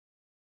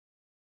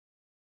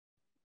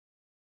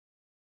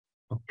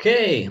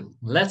Okay,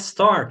 let's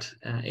start.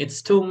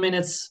 It's 2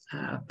 minutes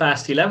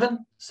past 11,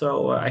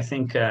 so I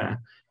think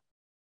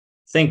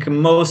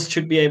most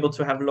should be able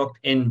to have logged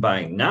in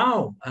by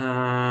now.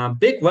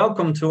 Big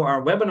welcome to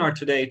our webinar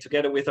today,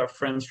 together with our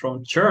friends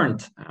from Churn.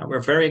 We're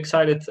very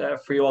excited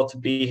for you all to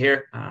be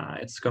here.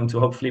 It's going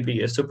to hopefully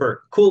be a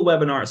super cool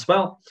webinar as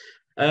well.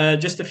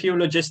 Just a few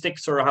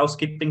logistics or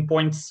housekeeping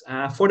points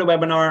for the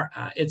webinar.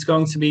 It's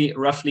going to be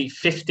roughly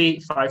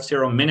 50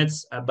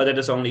 minutes, but it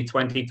is only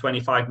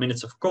 25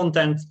 minutes of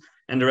content,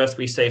 and the rest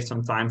we save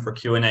some time for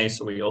Q&A.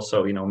 So we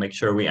also, make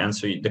sure we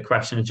answer the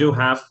questions you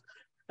have.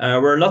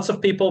 We're lots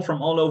of people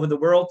from all over the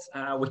world,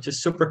 which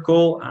is super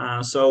cool.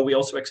 So we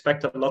also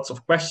expect lots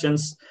of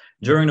questions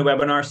during the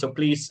webinar. So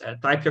please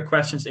type your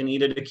questions in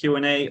either the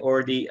Q&A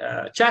or the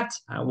chat.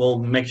 We'll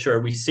make sure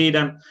we see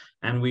them,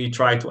 and we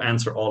try to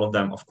answer all of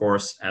them, of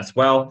course, as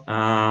well.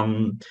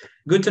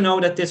 Good to know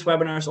that this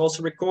webinar is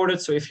also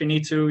recorded. So if you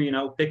need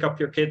to, pick up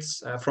your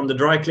kids from the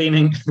dry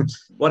cleaning,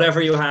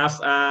 whatever you have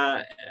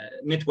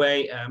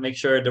midway, make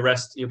sure the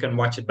rest you can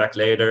watch it back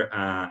later,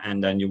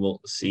 and then you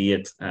will see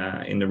it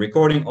in the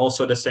recording.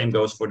 Also, the same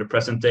goes for the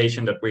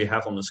presentation that we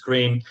have on the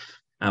screen.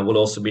 Will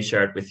also be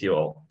shared with you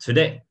all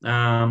today.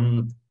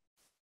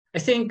 I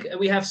think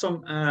we have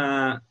some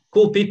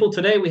cool people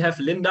today. We have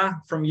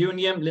Linda from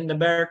Younium, Linda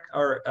Bergh,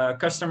 our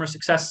customer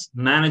success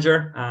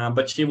manager,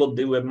 but she will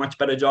do a much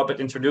better job at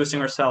introducing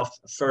herself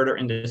further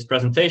in this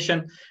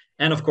presentation.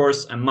 And of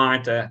course,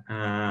 Maarten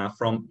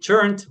from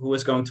Churn, who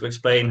is going to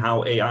explain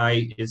how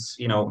AI is,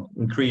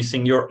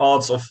 increasing your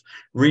odds of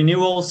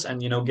renewals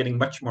and, getting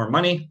much more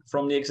money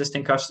from the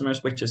existing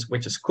customers, which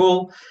is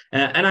cool.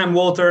 And I'm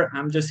Wolter.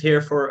 I'm just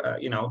here for,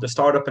 the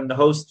startup and the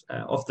host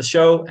of the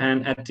show.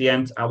 And at the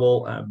end, I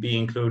will be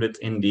included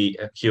in the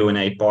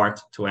Q&A part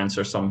to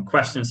answer some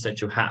questions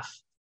that you have.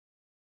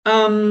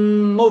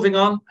 Moving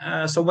on.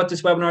 So what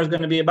this webinar is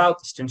going to be about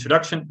is the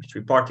introduction, which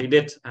we partly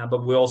did,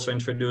 but we also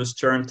introduced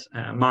Churn,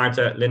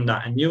 Maarten,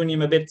 Linda, and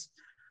Younium a bit.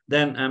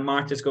 Then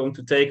Maarten is going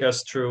to take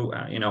us through,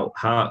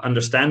 how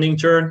understanding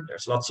Churn.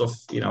 There's lots of,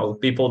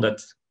 people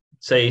that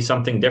say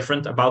something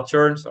different about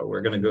Churn. So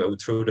we're going to go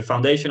through the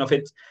foundation of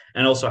it,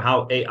 and also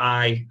how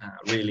AI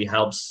really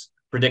helps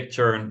predict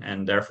churn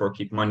and therefore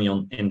keep money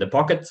in the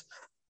pocket.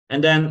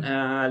 And then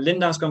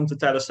Linda is going to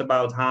tell us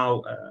about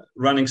how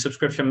running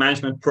subscription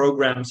management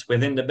programs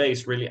within the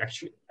base really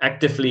actually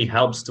actively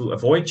helps to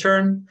avoid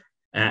churn,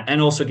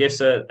 and also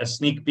gives a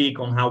sneak peek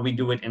on how we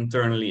do it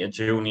internally at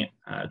Younium,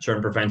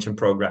 churn prevention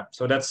program.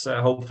 So that's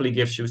hopefully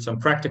gives you some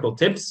practical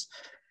tips.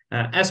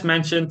 As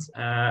mentioned,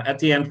 at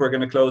the end, we're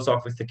going to close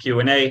off with the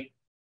Q&A.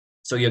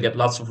 So you'll get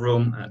lots of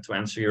room to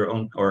answer your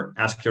own or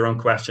ask your own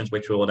questions,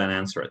 which we will then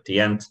answer at the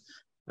end.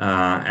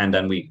 And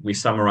then we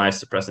summarize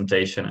the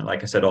presentation. And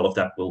like I said, all of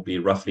that will be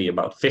roughly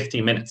about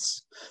 50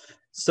 minutes.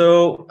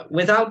 So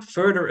without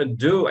further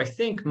ado, I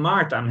think,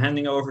 Maarten, I'm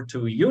handing over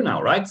to you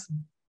now, right?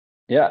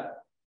 Yeah.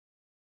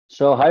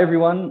 So hi,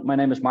 everyone. My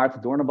name is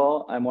Maarten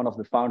Doornenbal. I'm one of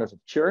the founders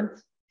of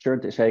Churn. Churn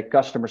is a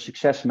customer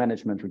success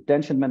management,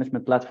 retention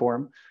management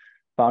platform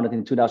founded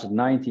in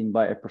 2019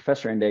 by a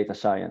professor in data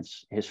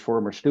science, his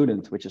former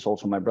student, which is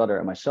also my brother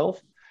and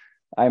myself.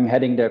 I'm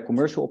heading the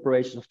commercial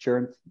operations of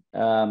Churn.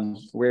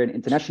 We're an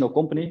international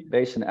company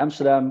based in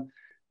Amsterdam,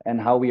 and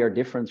how we are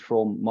different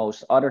from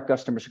most other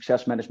customer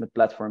success management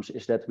platforms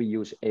is that we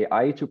use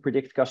AI to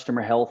predict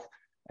customer health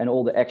and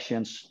all the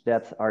actions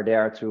that are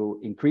there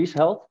to increase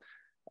health,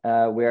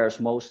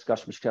 whereas most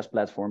customer success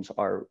platforms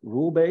are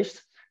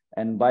rule-based.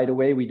 And by the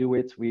way we do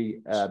it,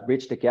 we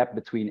bridge the gap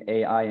between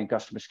AI and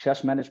customer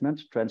success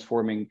management,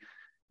 transforming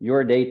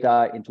your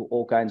data into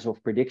all kinds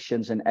of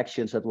predictions and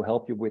actions that will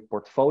help you with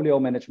portfolio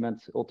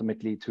management,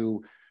 ultimately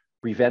to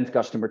prevent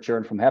customer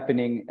churn from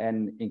happening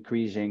and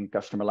increasing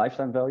customer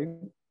lifetime value.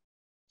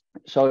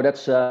 So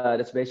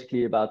that's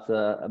basically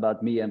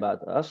about me and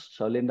about us.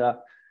 So Linda,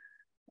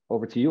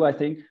 over to you, I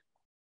think.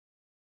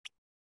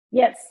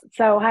 Yes.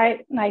 So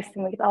hi, nice to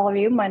meet all of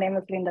you. My name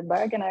is Linda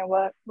Bergh, and I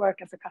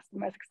work as a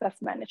customer success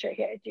manager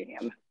here at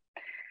Younium.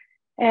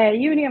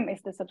 Younium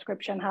is the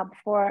subscription hub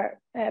for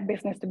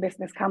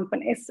business-to-business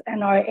companies,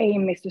 and our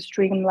aim is to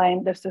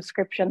streamline the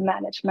subscription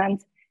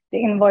management, the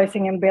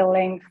invoicing and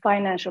billing,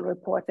 financial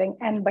reporting,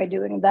 and by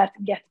doing that,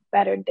 get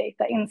better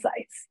data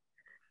insights.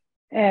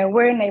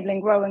 We're enabling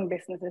growing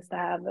businesses to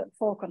have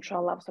full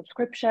control of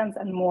subscriptions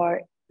and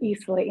more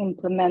easily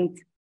implement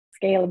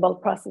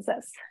scalable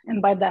processes, and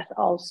by that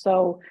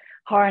also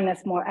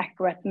harness more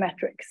accurate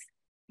metrics,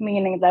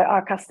 meaning that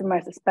our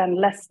customers spend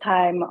less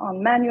time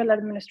on manual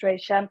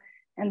administration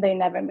and they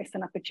never miss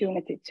an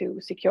opportunity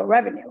to secure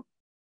revenue.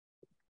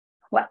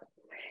 Well,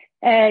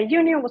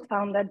 Younium was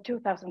founded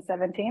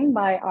 2017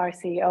 by our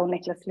CEO,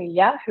 Niklas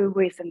Lilja, who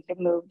recently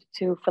moved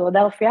to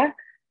Philadelphia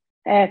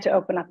to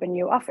open up a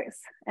new office.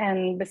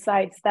 And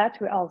besides that,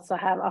 we also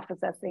have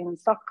offices in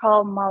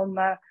Stockholm,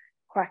 Malmö,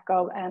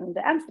 Krakow, and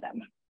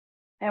Amsterdam.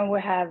 And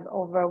we have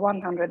over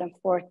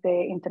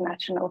 140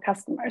 international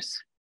customers.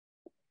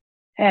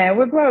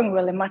 We're growing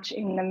really much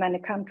in many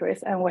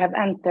countries, and we have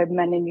entered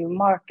many new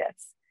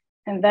markets.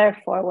 And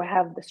therefore, we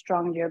have the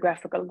strong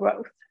geographical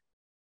growth.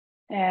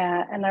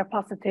 And our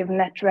positive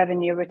net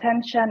revenue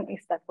retention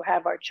is that we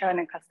have our churn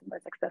and customer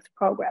success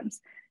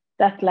programs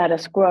that let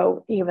us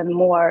grow even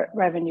more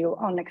revenue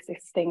on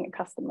existing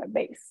customer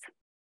base.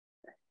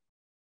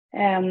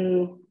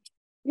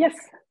 Yes,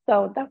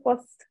 so that was.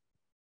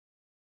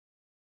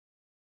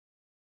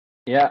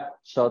 Yeah,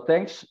 so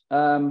thanks.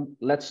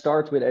 Let's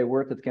start with a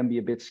word that can be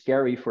a bit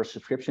scary for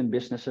subscription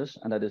businesses,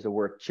 and that is the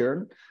word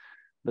churn.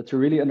 But to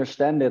really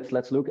understand it,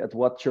 let's look at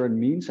what churn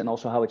means and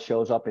also how it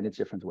shows up in its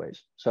different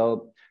ways.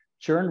 So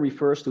churn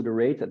refers to the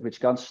rate at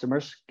which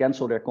customers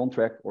cancel their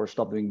contract or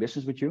stop doing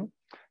business with you.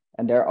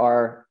 And there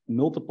are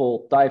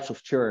multiple types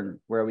of churn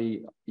where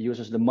we use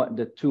as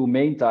the two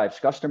main types: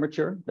 customer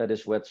churn, that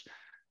is what's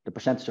the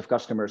percentage of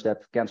customers that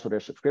cancel their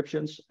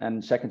subscriptions.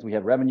 And second, we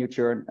have revenue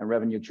churn, and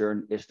revenue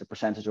churn is the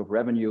percentage of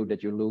revenue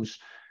that you lose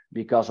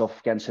because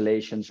of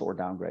cancellations or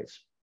downgrades.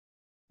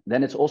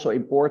 Then it's also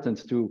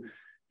important to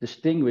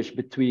distinguish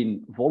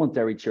between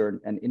voluntary churn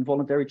and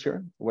involuntary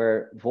churn,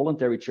 where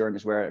voluntary churn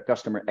is where a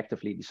customer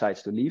actively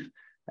decides to leave,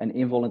 and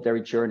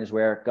involuntary churn is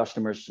where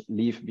customers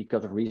leave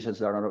because of reasons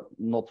that are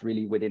not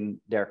really within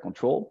their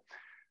control.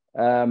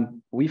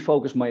 We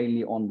focus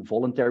mainly on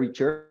voluntary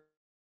churn.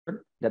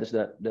 That is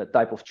the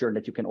type of churn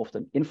that you can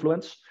often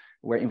influence,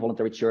 where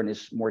involuntary churn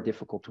is more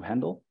difficult to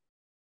handle.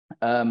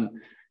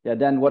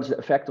 Then what's the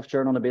effect of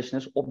churn on a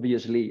business?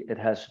 Obviously, it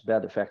has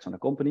bad effects on a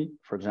company,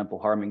 for example,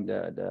 harming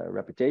the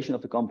reputation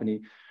of the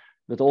company,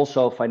 but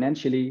also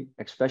financially,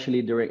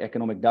 especially during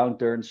economic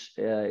downturns,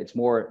 it's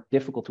more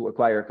difficult to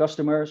acquire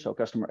customers. So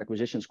customer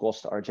acquisition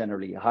costs are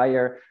generally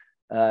higher.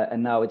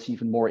 And now it's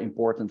even more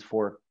important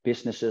for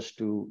businesses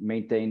to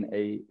maintain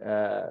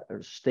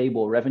a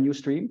stable revenue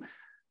stream.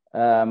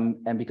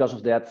 And because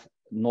of that,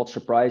 not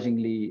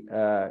surprisingly,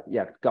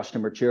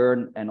 customer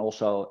churn and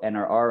also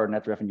NRR, or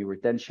net revenue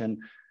retention,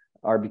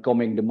 are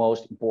becoming the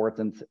most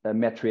important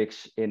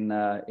metrics in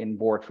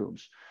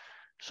boardrooms.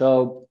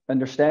 So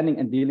understanding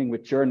and dealing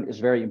with churn is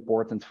very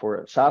important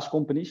for SaaS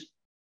companies.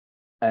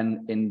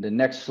 And in the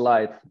next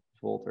slide,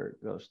 Wolter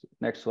goes to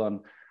the next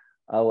one,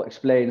 I will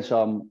explain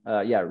some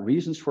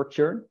reasons for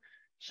churn.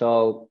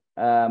 So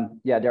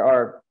there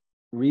are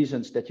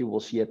reasons that you will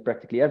see at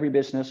practically every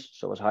business.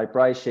 So as high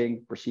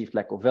pricing, perceived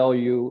lack of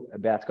value, a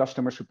bad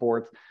customer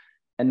support.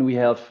 And we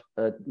have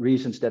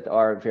reasons that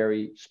are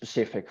very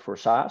specific for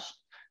SaaS,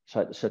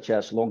 such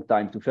as long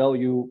time to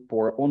value,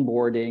 poor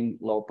onboarding,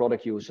 low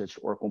product usage,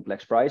 or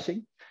complex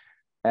pricing.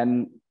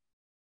 And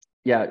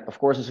of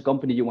course, as a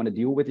company, you want to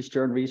deal with these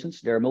churn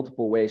reasons. There are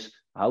multiple ways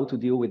how to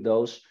deal with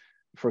those.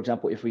 For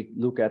example, if we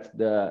look at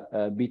the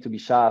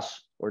B2B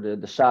SaaS or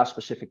the SaaS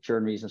specific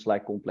churn reasons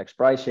like complex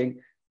pricing,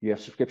 you have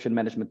subscription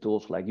management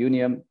tools like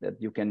Younium that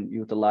you can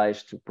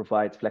utilize to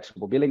provide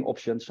flexible billing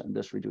options and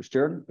thus reduce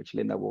churn, which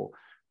Linda will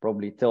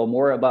probably tell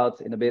more about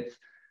in a bit.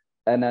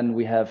 And then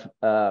we have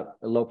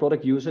low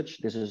product usage.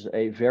 This is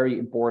a very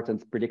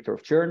important predictor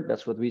of churn.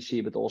 That's what we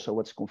see, but also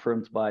what's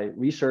confirmed by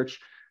research.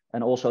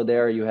 And also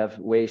there you have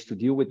ways to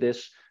deal with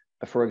this,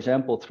 for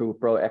example, through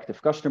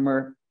proactive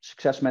customer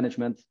success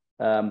management,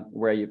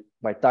 where you,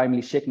 by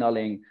timely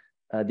signaling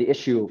the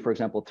issue, for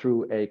example,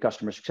 through a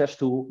customer success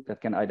tool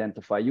that can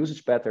identify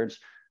usage patterns,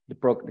 the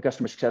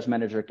customer success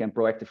manager can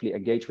proactively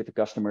engage with the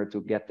customer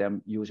to get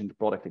them using the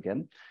product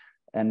again.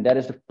 And that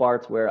is the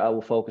part where I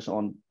will focus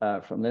on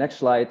from the next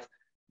slide,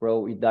 where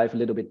we dive a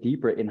little bit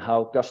deeper in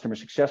how customer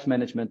success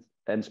management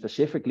and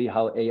specifically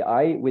how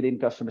AI within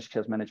customer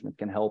success management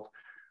can help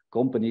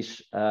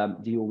companies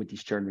deal with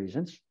these churn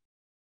reasons.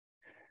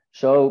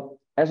 So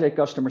as a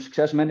customer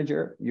success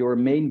manager, your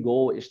main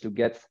goal is to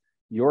get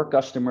your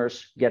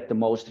customers get the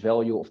most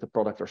value of the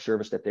product or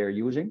service that they're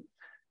using.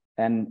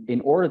 And in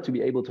order to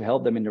be able to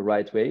help them in the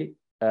right way,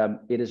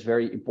 it is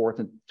very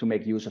important to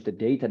make use of the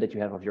data that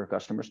you have of your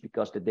customers,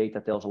 because the data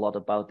tells a lot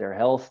about their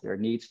health, their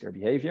needs, their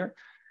behavior.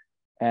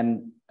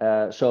 And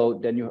so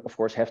then you, of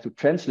course, have to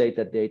translate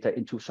that data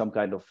into some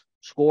kind of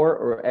score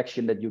or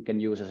action that you can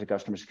use as a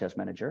customer success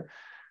manager,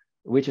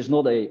 which is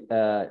not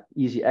a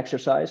easy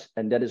exercise.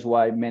 And that is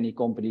why many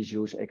companies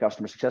use a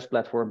customer success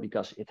platform,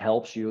 because it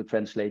helps you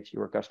translate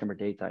your customer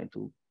data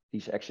into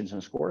these actions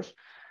and scores.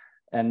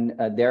 And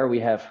there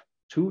we have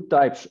two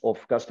types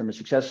of customer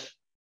success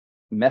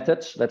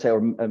methods, let's say,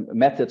 or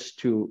methods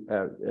to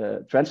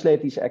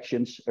translate these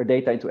actions or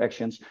data into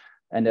actions.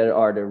 And there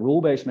are the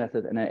rule-based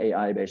method and an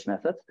AI-based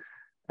method.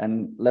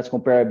 And let's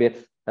compare a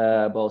bit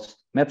both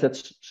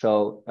methods.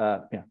 So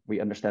we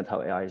understand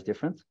how AI is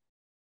different.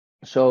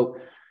 So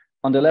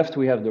on the left,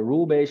 we have the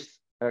rule-based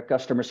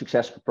customer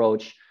success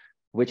approach,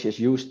 which is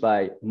used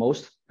by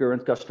most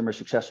current customer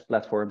success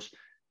platforms.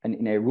 And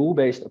in a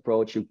rule-based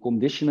approach, you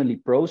conditionally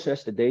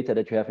process the data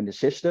that you have in the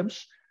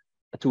systems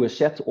to a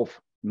set of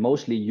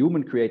mostly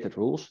human-created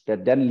rules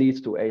that then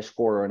lead to a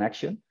score or an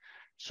action.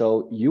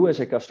 So you as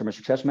a customer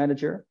success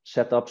manager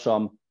set up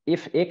some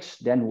if X,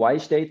 then Y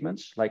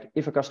statements, like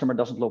if a customer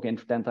doesn't log in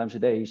for 10 times a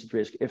day, he's at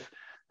risk. If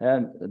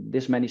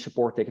this many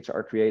support tickets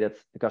are created,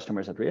 the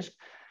customer is at risk.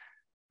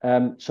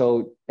 And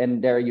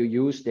there you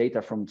use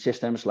data from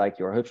systems like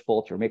your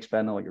HubSpot, your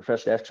Mixpanel, your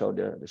Freshdesk, so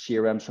the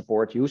CRM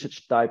support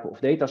usage type of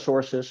data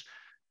sources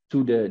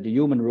to the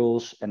human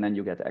rules, and then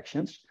you get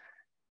actions.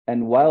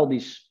 And while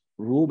these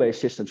rule-based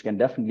systems can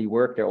definitely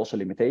work, there are also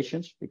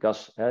limitations,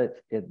 because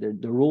the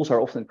rules are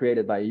often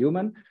created by a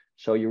human.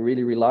 So you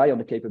really rely on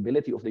the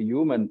capability of the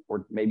human,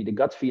 or maybe the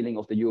gut feeling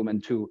of the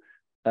human, to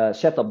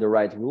set up the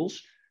right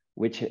rules,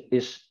 which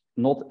is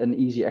not an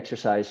easy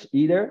exercise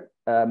either.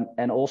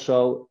 And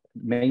also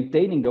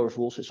maintaining those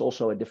rules is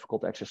also a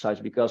difficult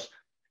exercise, because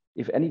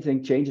if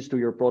anything changes to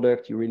your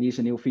product, you release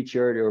a new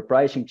feature, your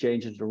pricing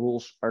changes, the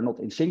rules are not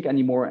in sync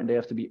anymore, and they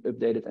have to be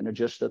updated and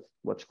adjusted,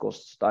 which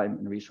costs time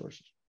and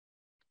resources.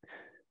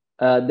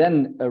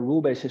 Then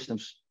rule-based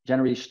systems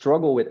generally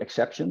struggle with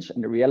exceptions,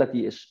 and the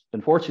reality is,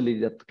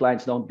 unfortunately, that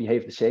clients don't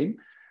behave the same.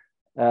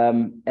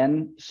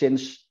 And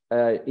since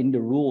in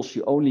the rules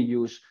you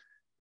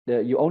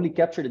only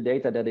capture the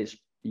data that is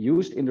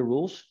used in the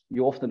rules,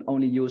 you often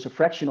only use a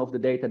fraction of the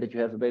data that you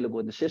have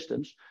available in the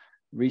systems.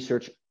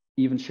 Research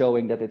even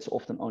showing that it's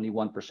often only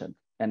 1%,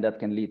 and that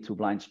can lead to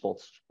blind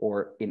spots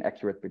or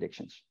inaccurate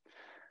predictions.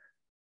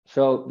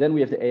 So then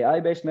we have the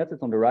AI-based method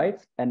on the right,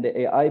 and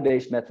the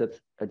AI-based method,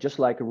 just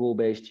like a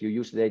rule-based, you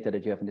use the data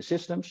that you have in the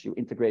systems, you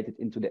integrate it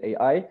into the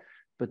AI,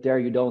 but there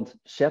you don't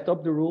set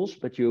up the rules,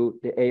 but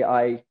the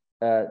AI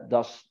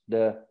does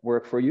the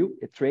work for you.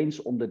 It trains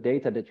on the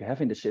data that you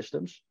have in the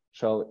systems.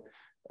 So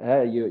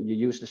you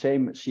use the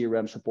same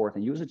CRM support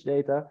and usage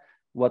data.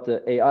 What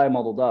the AI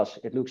model does,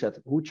 it looks at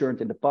who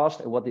churned in the past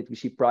and what did we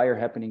see prior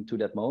happening to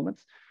that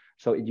moment.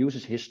 So it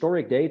uses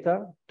historic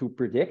data to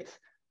predict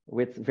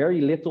with very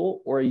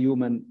little or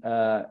human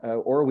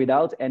or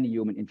without any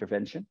human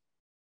intervention.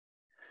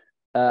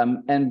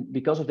 And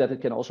because of that,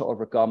 it can also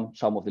overcome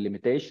some of the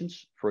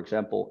limitations. For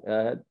example,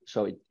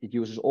 so it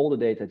uses all the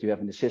data that you have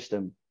in the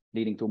system,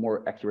 leading to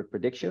more accurate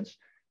predictions.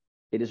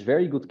 It is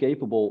very good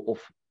capable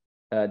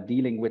of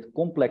dealing with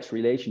complex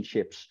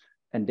relationships,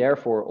 and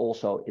therefore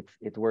also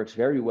it works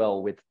very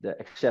well with the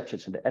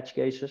exceptions and the edge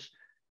cases.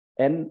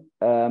 And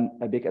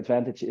a big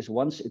advantage is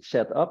once it's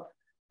set up,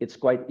 it's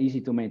quite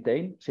easy to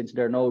maintain. Since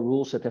there are no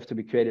rules that have to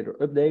be created or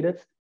updated,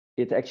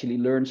 it actually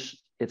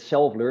learns, it's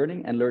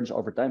self-learning and learns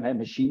over time,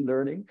 machine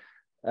learning,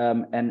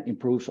 and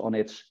improves on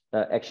its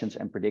actions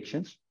and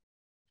predictions.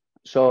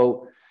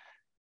 So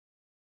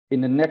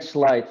in the next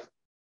slide,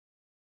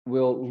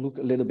 we'll look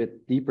a little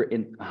bit deeper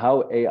in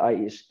how AI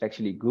is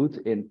actually good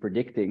in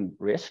predicting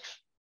risks.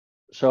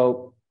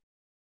 So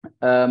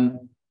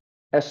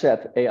as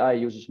said, AI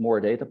uses more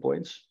data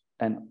points,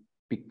 and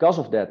because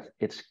of that,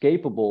 it's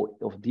capable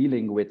of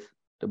dealing with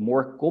the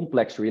more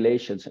complex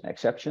relations and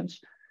exceptions.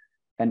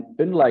 And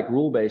unlike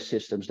rule-based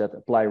systems that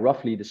apply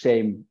roughly the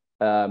same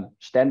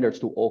standards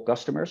to all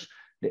customers,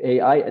 the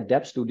AI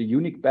adapts to the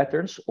unique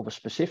patterns of a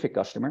specific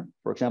customer.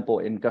 For example,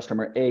 in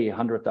customer A,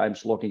 100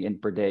 times logging in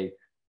per day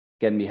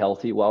can be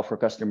healthy, while for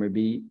customer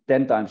B,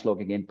 10 times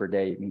logging in per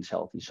day means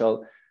healthy.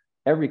 So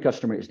every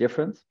customer is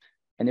different.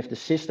 And if the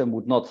system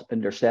would not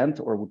understand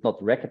or would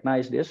not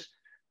recognize this,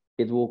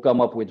 it will come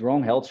up with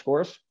wrong health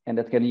scores, and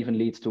that can even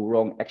lead to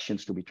wrong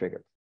actions to be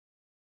triggered.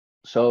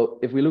 So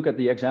if we look at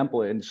the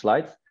example in the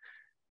slide,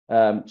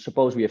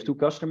 suppose we have two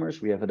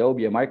customers, we have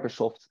Adobe and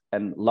Microsoft,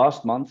 and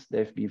last month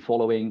they've been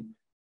following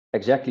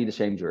exactly the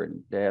same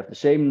journey. They have the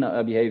same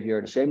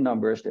behavior, the same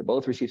numbers, they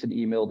both received an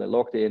email, they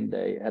logged in,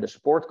 they had a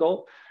support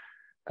call,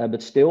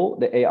 but still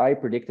the AI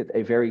predicted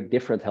a very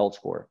different health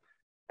score.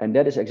 And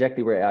that is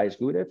exactly where AI is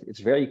good at. It's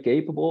very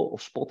capable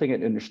of spotting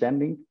and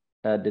understanding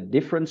the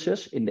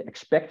differences in the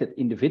expected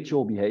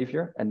individual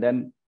behavior, and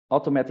then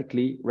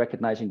automatically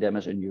recognizing them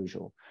as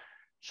unusual.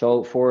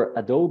 So for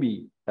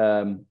Adobe,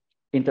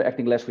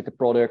 interacting less with the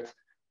product,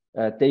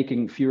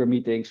 taking fewer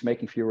meetings,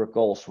 making fewer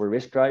calls were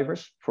risk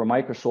drivers. For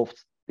Microsoft,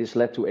 this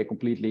led to a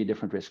completely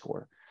different risk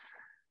score.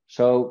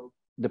 So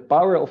the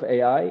power of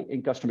AI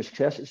in customer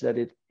success is that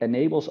it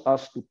enables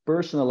us to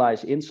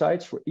personalize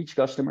insights for each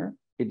customer.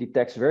 It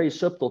detects very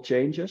subtle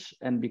changes,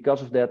 and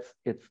because of that,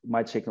 it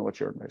might signal a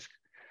churn risk.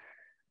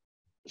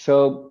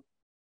 So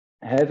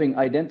having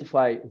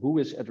identified who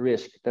is at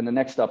risk, then the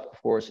next step,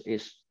 of course,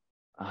 is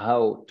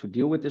how to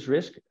deal with this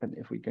risk. And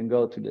if we can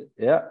go to the,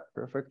 yeah,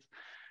 perfect.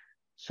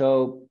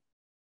 So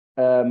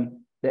the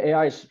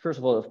AI is, first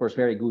of all, of course,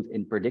 very good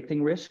in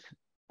predicting risk,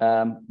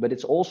 but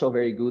it's also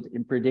very good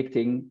in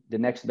predicting the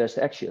next best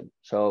action.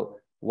 So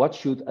what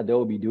should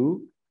Adobe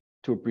do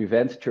to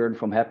prevent churn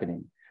from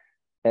happening?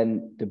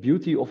 And the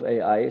beauty of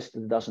AI is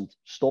that it doesn't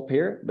stop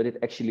here, but it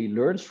actually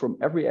learns from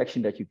every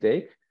action that you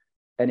take.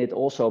 And it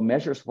also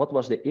measures what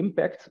was the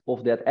impact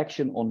of that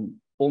action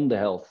on the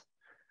health.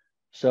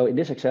 So in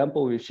this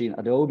example, we've seen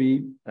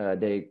Adobe,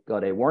 they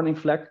got a warning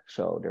flag.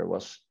 So there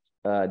was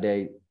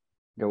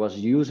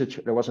usage,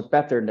 there was a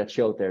pattern that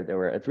showed they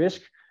were at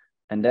risk.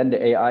 And then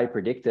the AI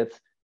predicted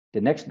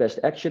the next best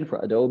action for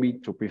Adobe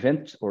to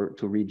prevent or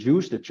to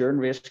reduce the churn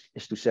risk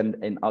is to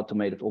send an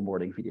automated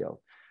onboarding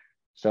video.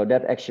 So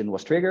that action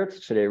was triggered.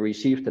 So they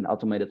received an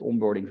automated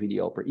onboarding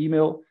video per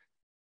email.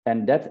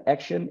 And that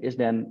action is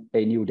then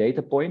a new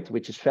data point,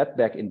 which is fed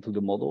back into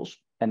the models.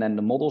 And then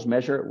the models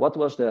measure what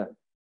was the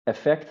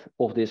effect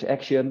of this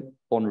action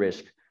on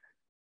risk.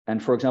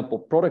 And for example,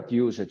 product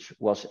usage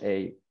was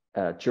a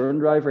churn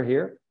driver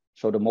here.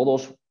 So the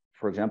models,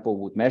 for example,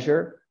 would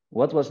measure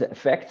what was the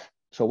effect.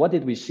 So what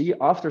did we see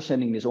after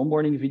sending this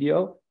onboarding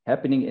video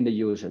happening in the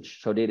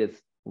usage? So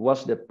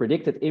was the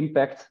predicted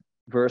impact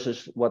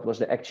versus what was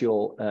the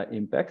actual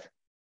impact?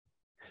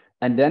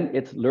 And then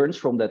it learns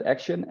from that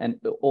action and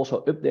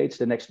also updates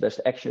the next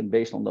best action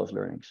based on those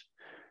learnings.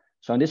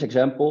 So in this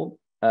example,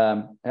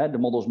 the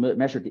models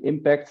measured the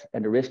impact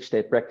and the risk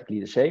stayed practically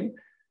the same.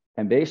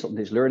 And based on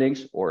these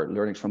learnings or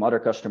learnings from other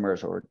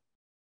customers or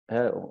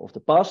of the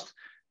past,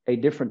 a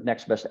different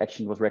next best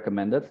action was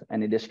recommended.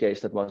 And in this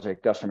case, that was a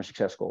customer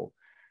success goal.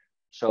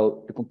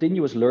 So the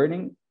continuous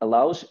learning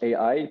allows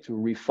AI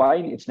to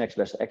refine its next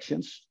best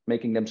actions,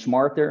 making them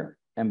smarter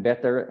and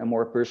better and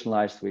more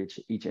personalized with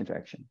each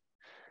interaction.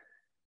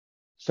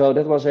 So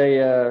that was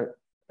a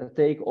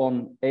take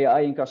on AI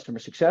in customer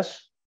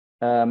success.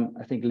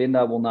 I think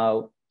Linda will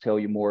now tell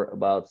you more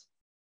about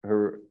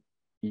her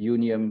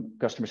Younium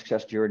customer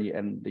success journey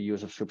and the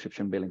use of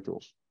subscription billing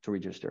tools to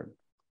reduce churn.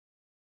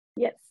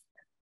 Yes,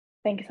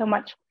 thank you so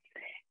much.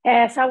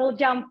 So I will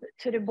jump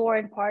to the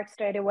boring part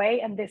straight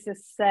away, and this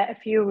is a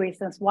few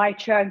reasons why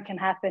churn can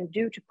happen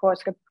due to poor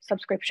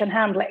subscription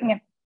handling.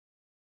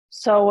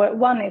 So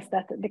one is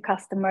that the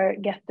customer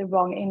gets the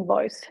wrong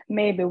invoice,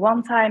 maybe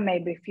one time,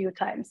 maybe a few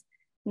times.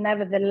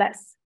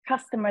 Nevertheless,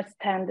 customers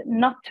tend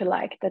not to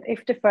like that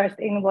if the first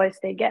invoice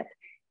they get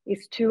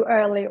is too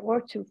early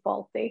or too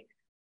faulty.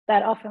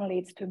 That often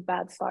leads to a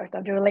bad start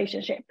of the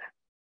relationship.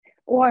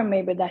 Or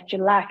maybe that you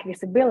lack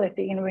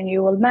visibility in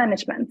renewal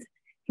management.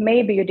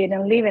 Maybe you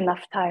didn't leave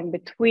enough time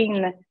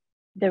between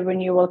the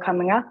renewal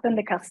coming up and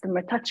the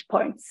customer touch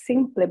points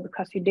simply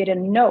because you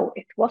didn't know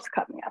it was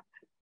coming up.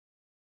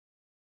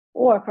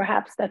 Or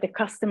perhaps that the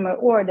customer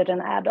ordered an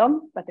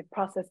add-on, but the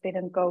process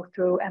didn't go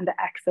through and the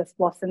access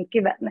wasn't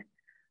given.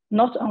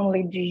 Not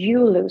only do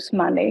you lose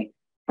money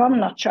from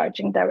not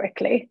charging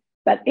directly,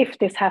 but if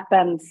this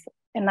happens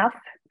enough,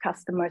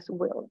 customers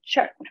will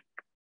churn.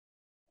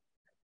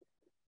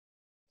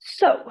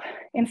 So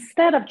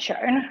instead of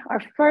churn,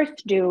 our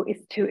first do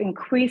is to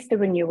increase the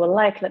renewal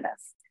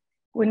likeliness.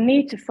 We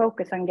need to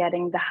focus on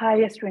getting the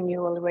highest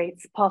renewal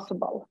rates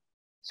possible.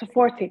 So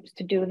 4 tips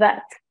to do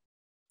that.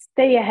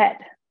 Stay ahead.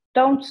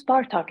 Don't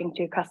start talking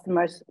to your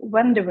customers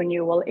when the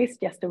renewal is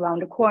just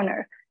around the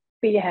corner.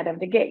 Be ahead of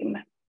the game.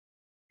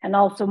 And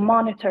also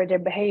monitor their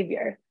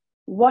behavior.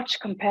 Watch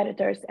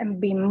competitors and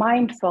be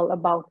mindful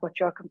about what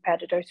your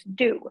competitors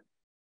do.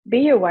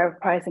 Be aware of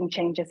pricing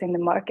changes in the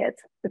market,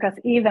 because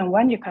even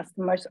when your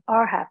customers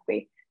are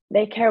happy,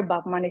 they care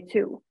about money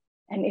too.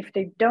 And if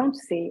they don't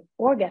see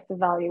or get the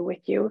value with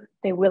you,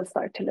 they will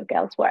start to look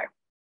elsewhere.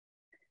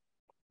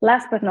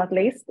 Last but not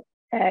least,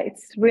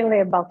 it's really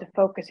about to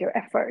focus your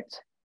efforts.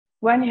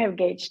 When you have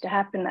gauged the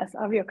happiness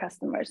of your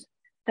customers,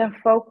 then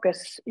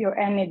focus your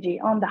energy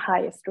on the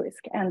highest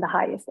risk and the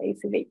highest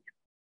ACV.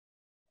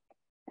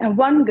 And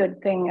one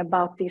good thing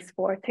about these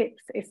 4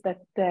 tips is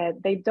that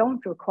they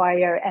don't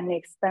require any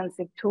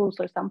expensive tools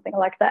or something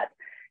like that,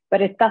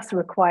 but it does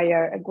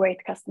require a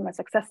great customer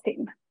success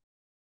team.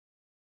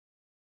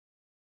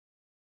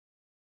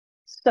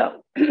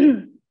 So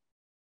to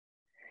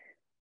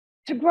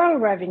grow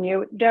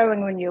revenue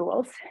during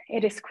renewals,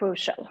 it is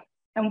crucial.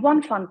 And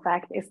one fun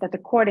fact is that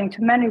according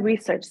to many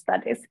research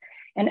studies,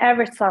 an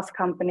average SaaS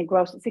company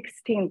grows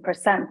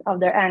 16% of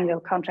their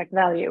annual contract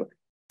value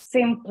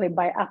simply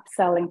by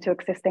upselling to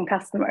existing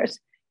customers,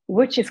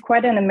 which is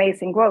quite an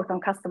amazing growth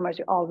on customers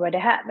you already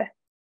have.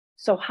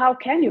 So how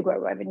can you grow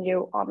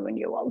revenue on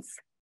renewals?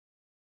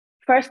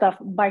 First off,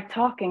 by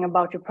talking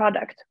about your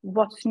product,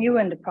 what's new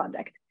in the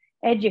product,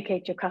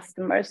 educate your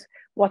customers,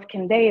 what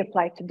can they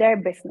apply to their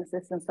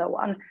businesses and so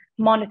on,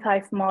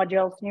 monetize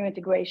modules, new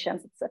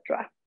integrations,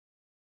 etc.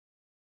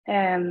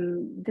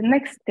 The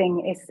next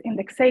thing is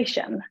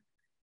indexation.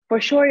 For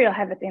sure, you'll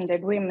have it in the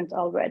agreement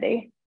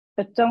already,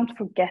 but don't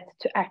forget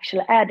to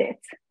actually add it.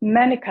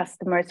 Many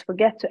customers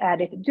forget to add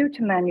it due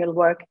to manual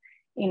work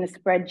in a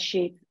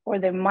spreadsheet, or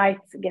they might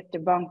get the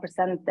wrong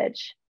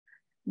percentage.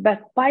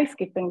 But by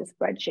skipping the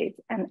spreadsheet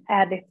and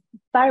add it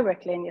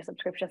directly in your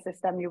subscription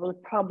system, you will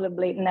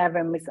probably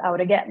never miss out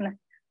again.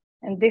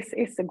 And this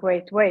is a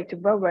great way to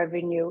grow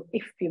revenue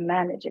if you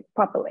manage it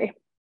properly.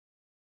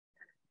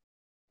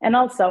 And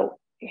also,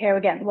 here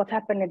again, what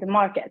happened in the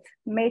market?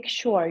 Make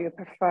sure you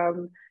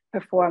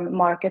perform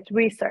market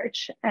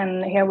research.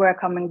 And here we're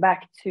coming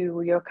back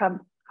to your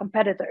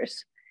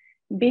competitors.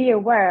 Be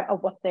aware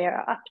of what they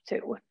are up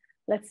to.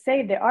 Let's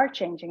say they are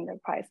changing their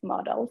price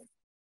models.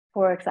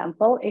 For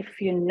example, if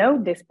you know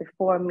this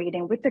before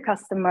meeting with the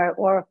customer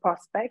or a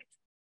prospect,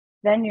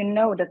 then you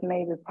know that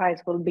maybe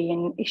price will be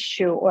an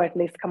issue or at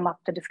least come up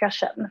to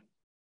discussion.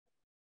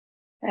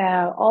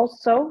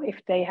 Also, if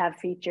they have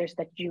features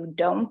that you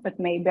don't, but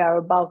maybe are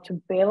about to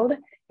build,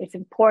 it's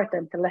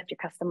important to let your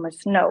customers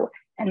know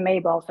and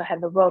maybe also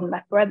have a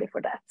roadmap ready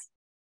for that.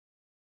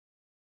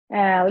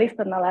 Last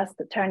but not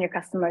least, turn your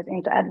customers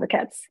into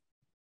advocates.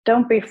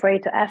 Don't be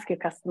afraid to ask your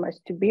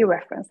customers to be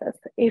references.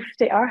 If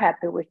they are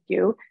happy with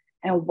you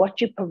and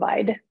what you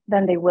provide,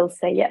 then they will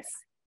say yes.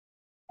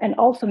 And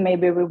also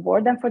maybe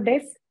reward them for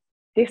this.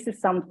 This is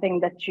something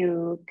that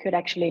you could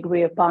actually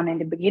agree upon in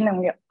the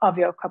beginning of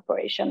your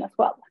cooperation as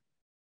well.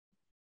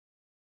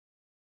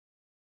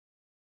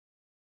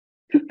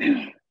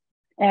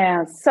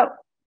 So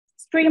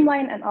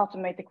streamline and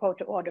automate the quote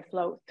to order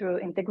flow through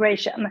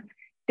integration.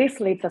 This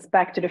leads us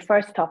back to the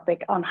first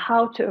topic on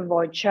how to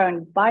avoid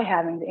churn by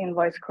having the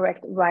invoice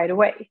correct right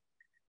away.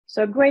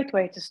 So a great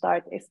way to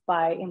start is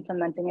by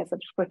implementing a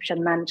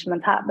subscription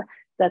management hub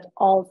that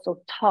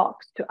also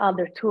talks to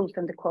other tools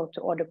in the quote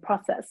to order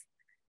process,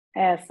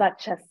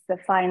 such as the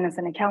finance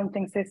and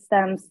accounting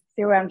systems,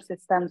 CRM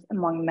systems,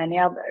 among many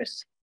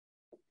others.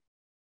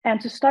 And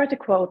to start a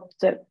quote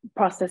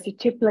process, you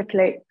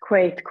typically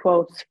create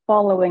quotes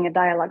following a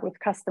dialogue with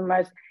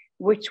customers,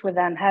 which we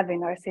then have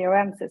in our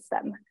CRM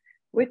system,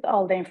 with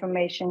all the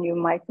information you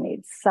might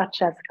need,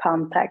 such as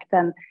contact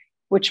and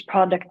which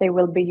product they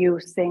will be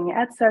using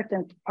at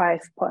certain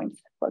price points,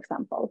 for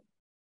example.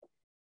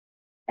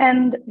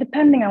 And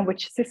depending on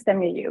which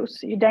system you use,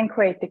 you then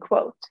create the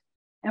quote.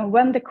 And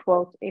when the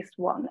quote is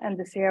won and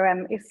the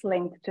CRM is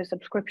linked to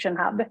subscription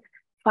hub,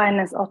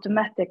 finance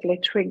automatically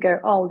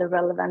trigger all the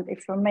relevant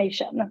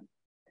information.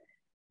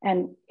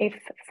 And if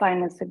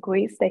finance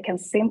agrees, they can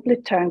simply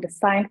turn the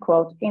signed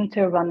quote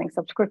into a running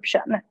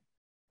subscription.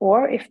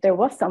 Or if there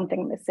was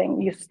something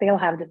missing, you still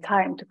have the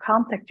time to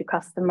contact your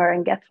customer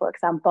and get, for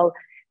example,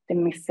 the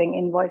missing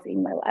invoice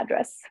email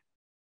address.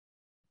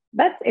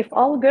 But if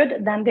all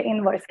good, then the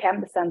invoice can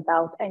be sent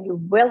out and you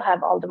will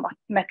have all the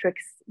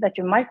metrics that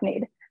you might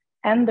need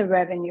and the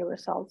revenue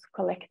results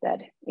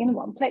collected in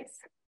one place.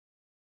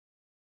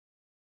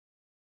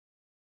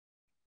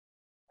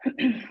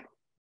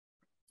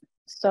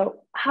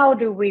 So how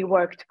do we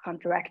work to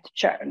counteract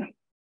churn?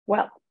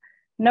 Well,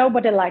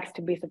 nobody likes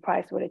to be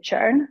surprised with a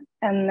churn,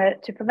 and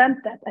to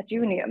prevent that at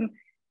Younium,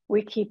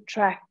 we keep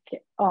track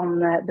on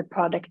the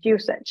product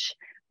usage.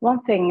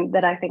 One thing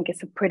that I think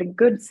is a pretty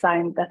good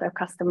sign that our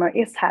customer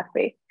is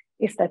happy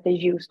is that they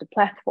use the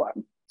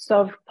platform.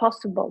 So if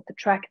possible to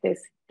track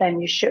this,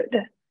 then you should.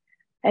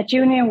 At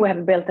Younium, we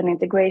have built an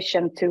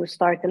integration to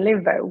Start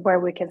Deliver where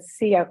we can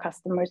see our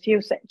customers'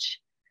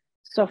 usage.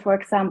 So for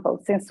example,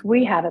 since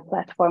we have a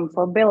platform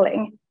for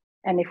billing,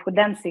 and if we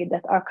then see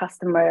that our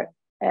customer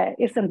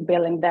isn't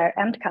billing their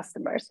end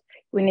customers,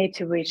 we need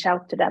to reach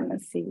out to them and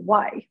see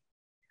why.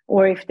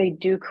 Or if they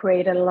do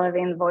create a lot of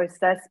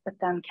invoices, but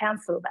then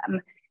cancel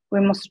them, we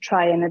must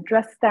try and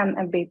address them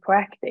and be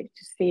proactive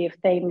to see if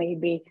they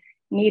maybe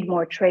need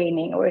more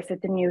training, or is it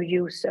a new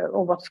user,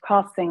 or what's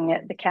causing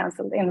the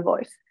canceled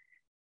invoice,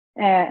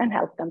 and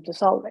help them to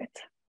solve it.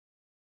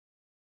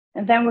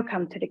 And then we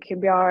come to the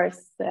QBRs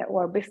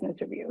or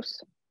business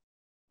reviews.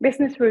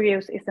 Business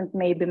reviews isn't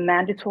maybe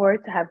mandatory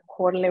to have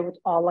quarterly with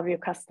all of your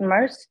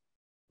customers,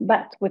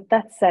 but with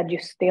that said, you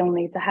still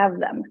need to have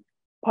them,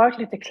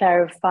 partly to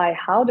clarify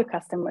how the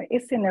customer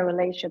is in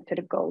relation to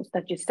the goals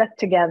that you set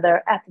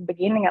together at the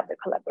beginning of the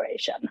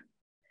collaboration.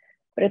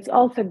 But it's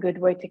also a good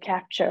way to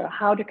capture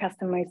how the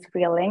customer is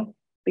feeling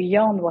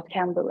beyond what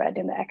can be read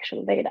in the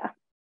actual data.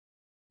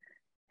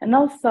 And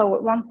also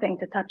one thing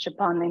to touch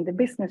upon in the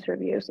business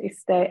reviews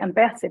is the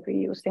NPS if you're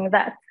using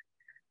that.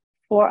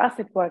 For us,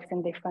 it works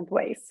in different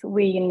ways.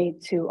 We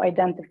need to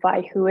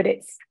identify who it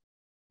is.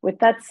 With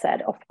that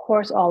said, of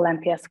course, all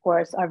NPS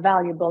scores are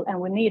valuable and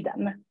we need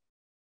them.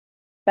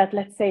 But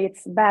let's say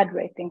it's bad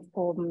rating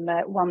from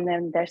one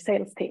in their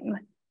sales team,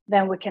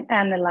 then we can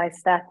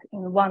analyze that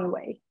in one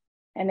way.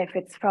 And if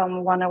it's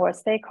from one of our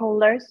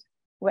stakeholders,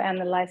 we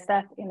analyze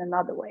that in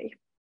another way.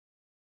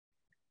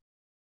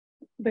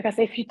 Because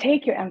if you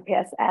take your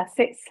NPS as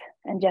is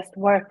and just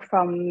work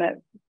from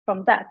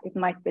that, it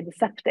might be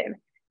deceptive,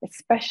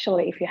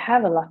 especially if you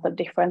have a lot of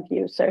different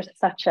users,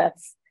 such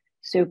as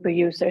super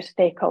users,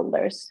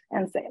 stakeholders,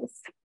 and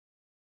sales.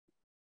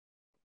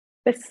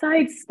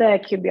 Besides the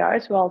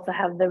QBRs, we also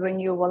have the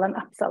renewal and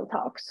upsell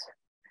talks.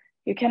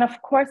 You can,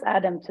 of course,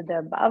 add them to the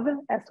above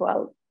as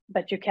well,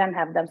 but you can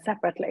have them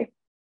separately.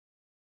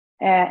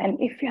 And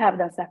if you have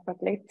them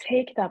separately,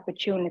 take the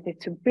opportunity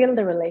to build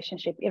a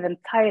relationship even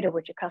tighter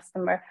with your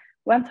customer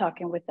when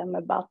talking with them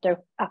about their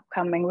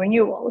upcoming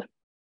renewal.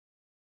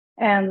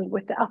 And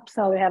with the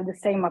upsell, you have the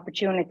same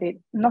opportunity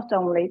not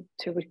only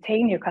to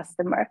retain your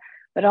customer,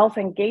 but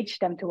also engage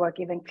them to work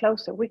even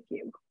closer with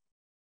you.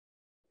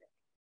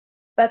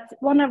 But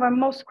one of our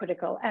most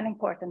critical and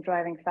important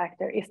driving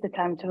factor is the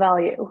time to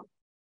value.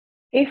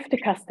 If the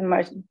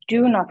customers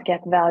do not get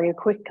value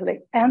quickly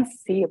and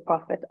see a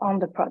profit on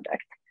the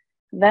product,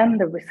 then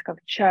the risk of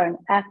churn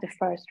at the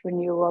first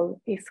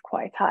renewal is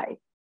quite high.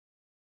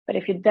 But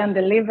if you then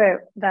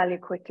deliver value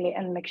quickly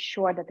and make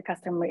sure that the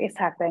customer is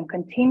happy and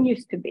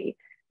continues to be,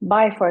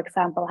 by, for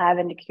example,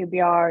 having the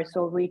QBRs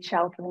or reach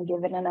out when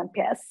given an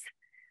NPS,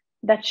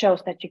 that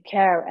shows that you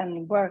care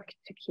and work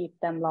to keep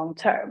them long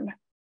term.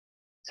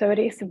 So it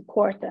is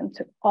important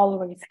to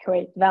always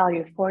create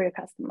value for your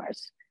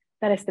customers.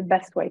 That is the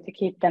best way to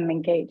keep them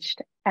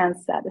engaged and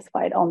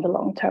satisfied on the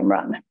long-term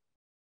run.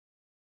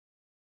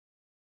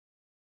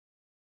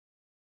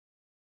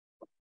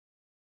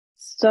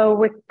 So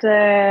with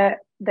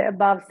the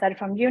above said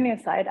from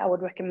Younium side, I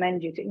would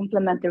recommend you to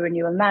implement the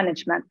renewal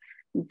management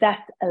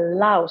that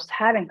allows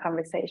having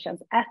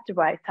conversations at the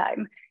right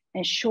time,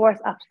 ensures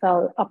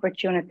upsell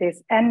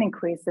opportunities, and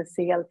increases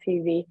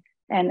CLTV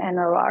and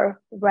NRR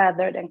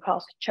rather than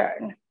cause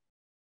churn.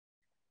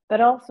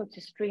 But also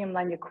to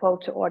streamline your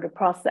quote to order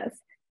process.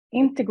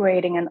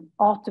 Integrating and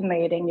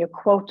automating your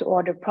quote to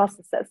order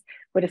processes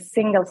with a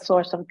single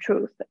source of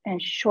truth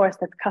ensures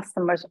that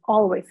customers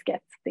always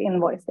get the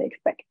invoice they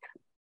expect.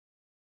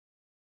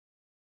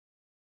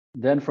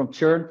 Then from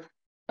Churn,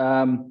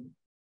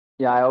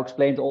 I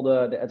explained all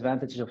the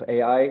advantages of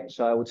AI.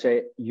 So I would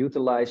say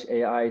utilize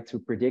AI to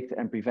predict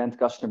and prevent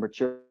customer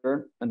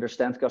churn,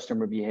 understand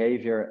customer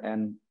behavior,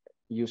 and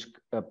use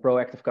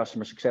proactive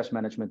customer success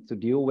management to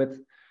deal with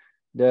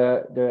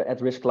the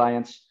at-risk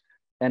clients,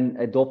 and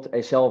adopt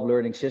a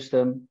self-learning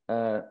system,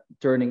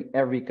 turning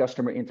every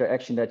customer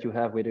interaction that you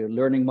have with a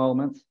learning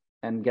moment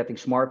and getting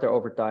smarter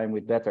over time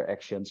with better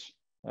actions.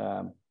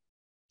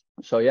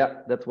 So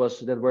yeah, that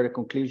were the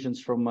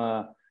conclusions from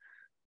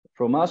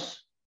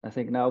us. I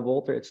think now,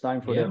 Wolter, it's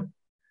time for the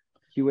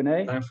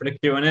Q&A. Time for the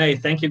Q&A.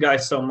 Thank you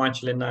guys so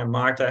much, Linda and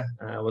Maarten.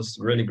 It was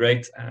really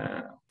great.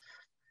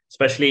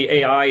 Especially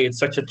AI, it's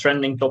such a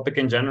trending topic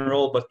in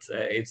general, but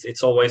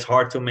it's always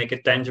hard to make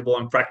it tangible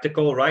and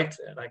practical, right?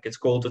 Like, it's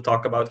cool to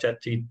talk about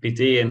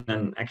ChatGPT and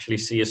then actually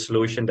see a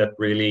solution that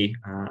really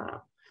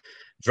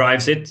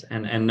drives it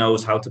and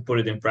knows how to put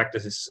it in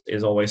practice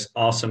is always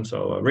awesome.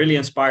 So really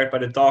inspired by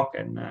the talk,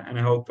 and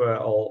I hope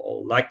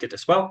all liked it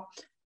as well.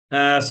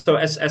 So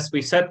as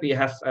we said, we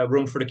have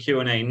room for the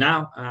Q&A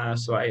now.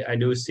 So I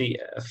do see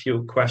a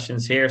few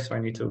questions here, so I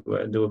need to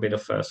do a bit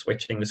of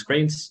switching the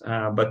screens.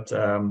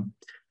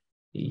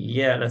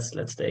 Yeah,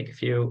 let's take a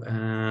few.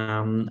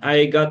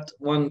 I got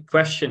one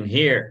question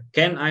here.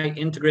 Can I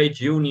integrate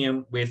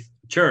Younium with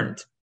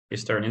Churned?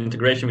 Is there an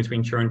integration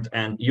between Churned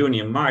and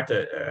Younium?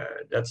 Maarten,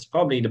 that's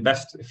probably the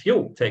best if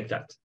you take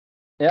that.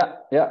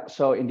 Yeah.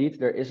 So indeed,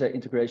 there is an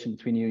integration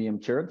between Younium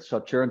and Churned. So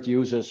Churned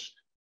uses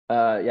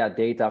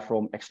data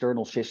from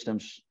external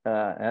systems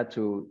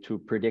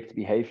to predict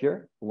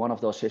behavior. One of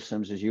those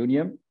systems is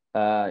Younium.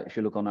 If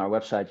you look on our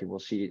website, you will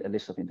see a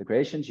list of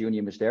integrations.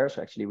 Younium is there.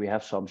 So actually we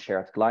have some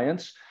shared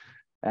clients.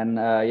 And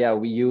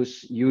we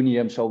use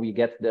Younium. So we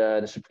get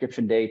the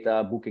subscription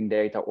data, booking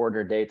data,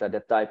 order data,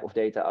 that type of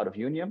data out of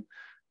Younium,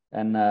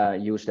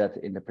 and use that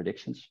in the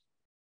predictions.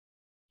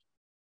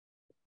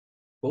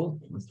 Cool,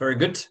 that's very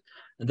good.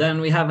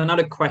 Then we have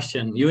another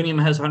question. Younium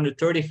has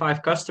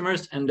 135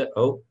 customers and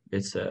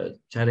it's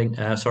chatting,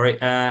 sorry.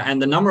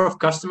 And the number of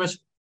customers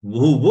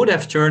who would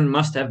have churned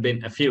must have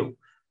been a few.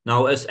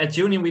 Now, as at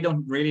Younium, we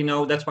don't really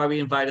know. That's why we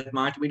invited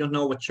Maarten. We don't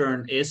know what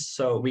churn is,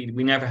 so we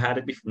never had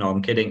it before. No,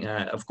 I'm kidding.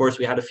 Of course,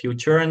 we had a few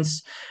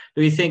churns.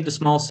 Do you think the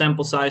small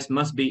sample size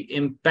must be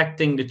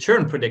impacting the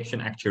churn prediction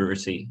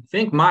accuracy? I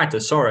think,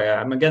 Maarten, sorry,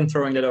 I'm again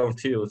throwing that over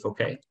to you, if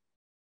okay.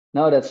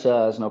 No, that's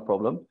no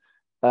problem.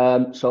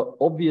 So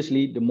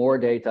obviously, the more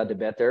data, the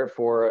better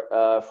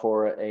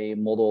for a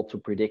model to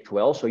predict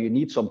well. So you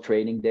need some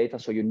training data.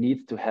 So you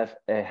need to have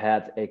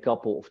had a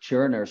couple of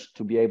churners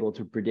to be able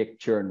to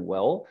predict churn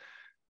well.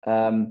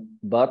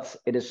 But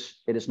it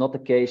is not the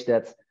case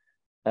that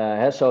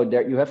so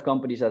there you have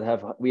companies that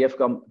have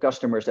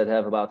customers that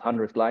have about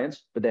 100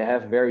 clients, but they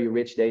have very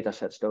rich data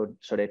sets.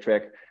 So they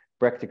track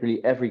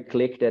practically every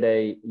click that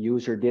a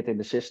user did in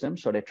the system.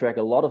 So they track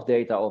a lot of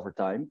data over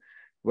time.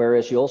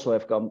 Whereas you also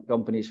have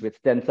companies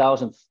with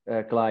 10,000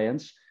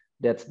 clients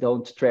that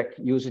don't track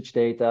usage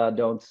data,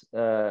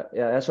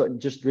 so it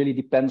just really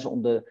depends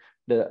on the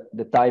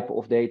type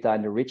of data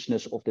and the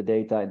richness of the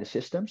data in the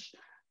systems.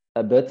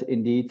 But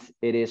indeed,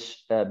 it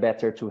is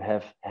better to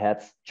have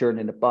had churn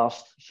in the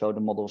past, so the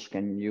models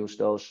can use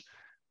those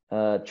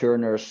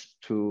churners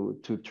to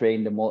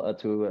train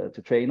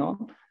to train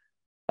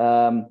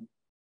on.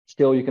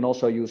 Still, you can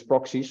also use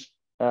proxies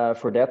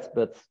for that,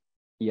 but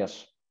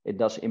yes, it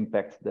does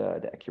impact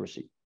the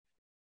accuracy.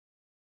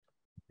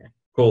 Okay,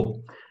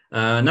 cool.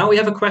 Now we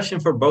have a question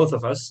for both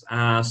of us.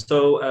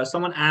 So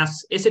someone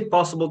asks, is it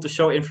possible to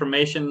show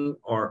information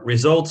or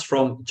results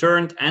from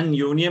Churned and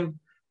Younium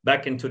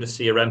back into the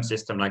CRM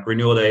system, like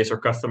renewal days or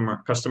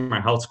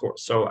customer health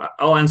scores? So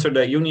I'll answer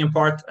the Younium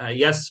part.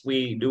 Yes,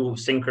 we do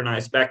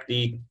synchronize back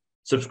the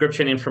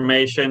subscription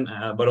information,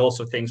 but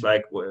also things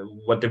like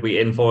what did we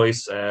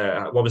invoice,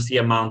 what was the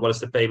amount, what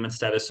is the payment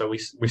status. So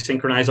we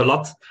synchronize a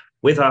lot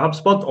with a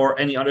HubSpot or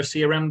any other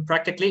CRM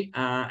practically.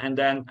 And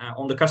then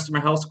on the customer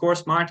health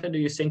scores, Maarten, do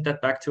you sync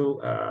that back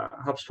to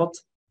HubSpot?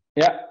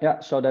 Yeah.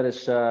 So that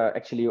is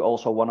actually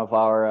also one of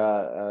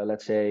our,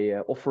 let's say,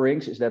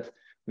 offerings, is that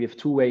we have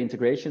two-way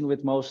integration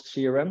with most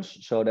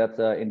CRMs, so that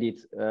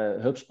indeed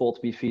HubSpot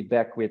we feed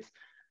back with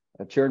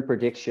churn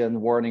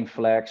prediction, warning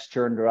flags,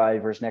 churn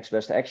drivers, next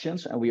best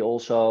actions, and we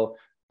also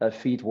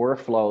feed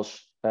workflows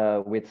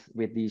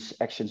with these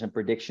actions and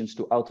predictions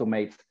to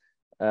automate.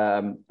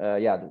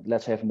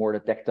 Let's have more the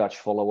tech touch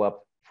follow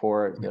up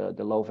for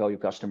the low value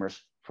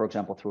customers, for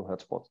example, through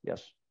HubSpot.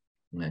 Yes.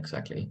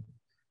 Exactly.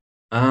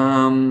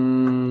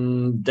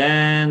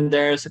 Then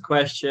there's a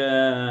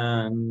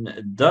question: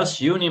 does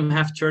Younium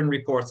have churn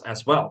reports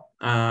as well?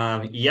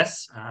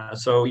 Yes.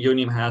 So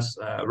Younium has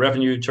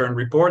revenue churn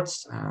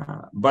reports,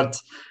 but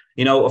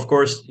of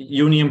course,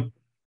 Younium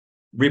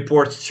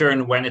reports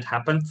churn when it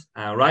happened,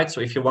 right?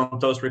 So if you want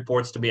those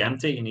reports to be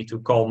empty, you need to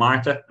call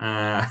Maarten.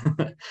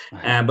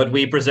 But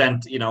we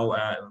present,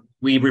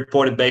 we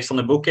report it based on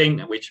the booking,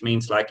 which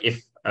means like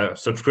if a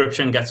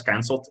subscription gets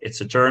canceled, it's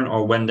a churn,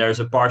 or when there's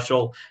a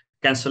partial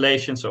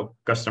cancellation, so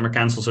customer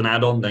cancels an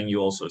add-on, then you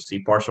also see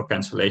partial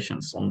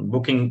cancellations on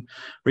booking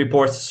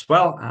reports as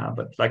well.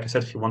 But like I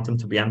said, if you want them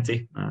to be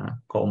empty,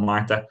 call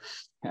Maarten.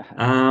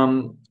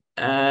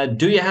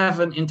 Do you have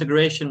an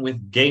integration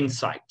with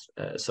Gainsight?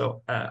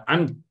 So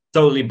I'm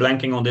totally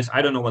blanking on this.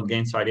 I don't know what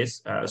Gainsight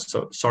is.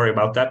 So sorry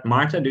about that.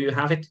 Maarten, do you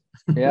have it?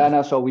 Yeah,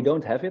 no, so we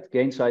don't have it.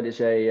 Gainsight is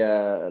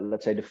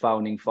let's say the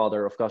founding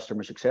father of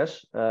customer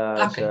success.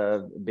 It's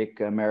a big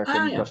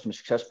American customer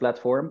success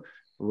platform,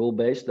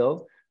 rule-based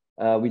though.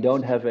 We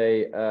don't have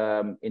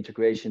a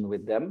integration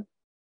with them,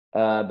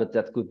 but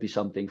that could be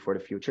something for the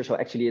future. So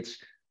actually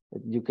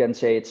you can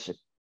say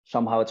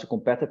somehow it's a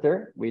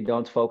competitor. We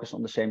don't focus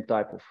on the same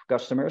type of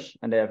customers,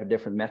 and they have a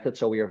different method.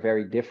 So we are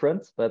very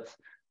different, but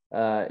we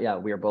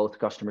are both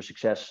customer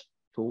success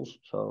tools.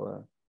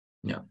 So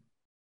yeah.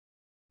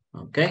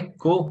 Okay,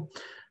 cool.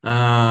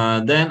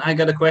 Then I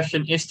got a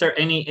question: is there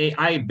any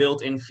AI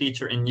built-in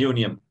feature in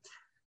Younium?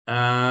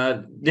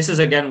 This is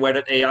again where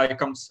that AI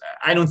comes.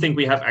 I don't think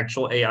we have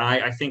actual AI.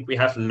 I think we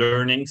have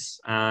learnings,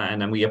 and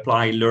then we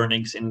apply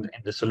learnings in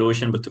the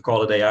solution. But to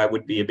call it AI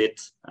would be a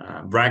bit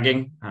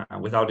bragging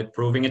without it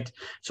proving it.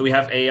 So we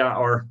have AI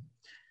or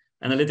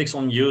analytics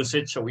on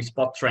usage. So we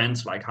spot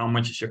trends like how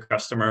much is your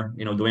customer,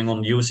 doing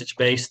on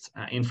usage-based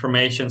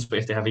information. So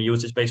if they have a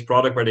usage-based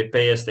product where they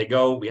pay as they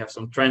go, we have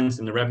some trends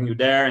in the revenue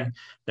there. And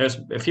there's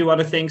a few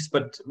other things,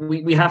 but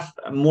we have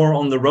more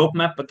on the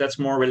roadmap, but that's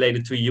more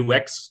related to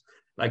UX.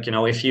 Like,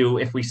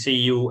 if we see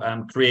you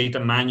create a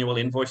manual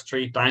invoice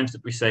 3 times,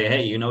 that we say,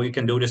 hey, you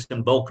can do this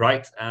in bulk,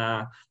 right?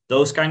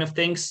 Those kind of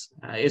things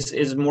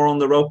is more on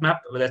the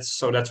roadmap. But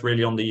that's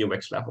really on the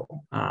UX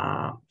level.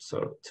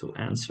 So to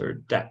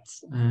answer that,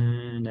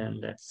 and then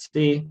let's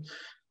see.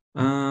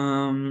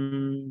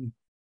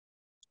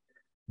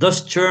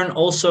 Does churn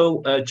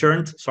also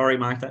churned? Sorry,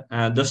 Maarten.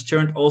 Does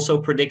churn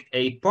also predict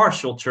a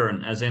partial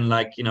churn, as in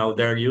like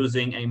they're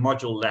using a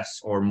module less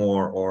or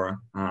more, or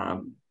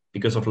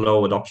because of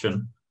low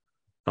adoption,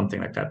 something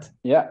like that?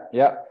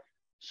 Yeah.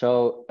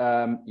 So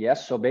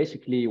yes. So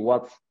basically,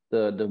 what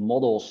the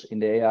models in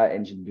the AI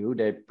engine do,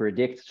 they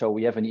predict. So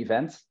we have an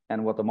event,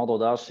 and what the model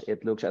does,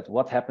 it looks at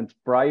what happened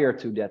prior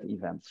to that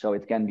event. So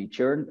it can be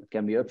churn, it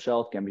can be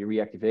upsell, it can be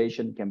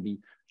reactivation, it can be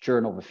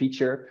churn of a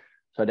feature.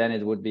 So then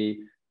it would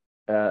be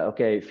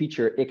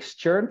feature X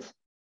churned.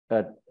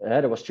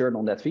 There was churn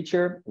on that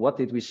feature. What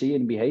did we see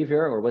in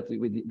behavior, or what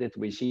did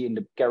we see in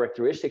the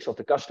characteristics of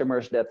the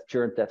customers that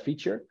churned that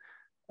feature?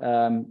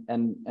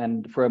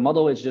 And for a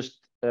model, it's just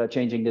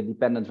changing the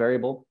dependent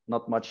variable,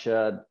 not much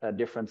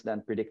different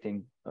than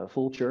predicting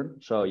full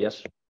churn. So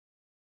yes.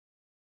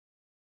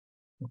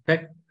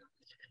 Okay.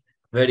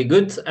 Very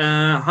good.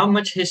 How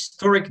much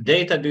historic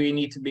data do you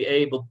need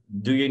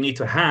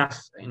to have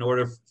in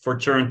order for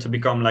churn to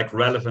become like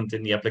relevant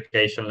in the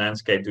application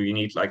landscape? Do you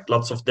need like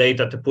lots of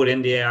data to put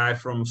in the AI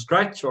from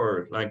scratch,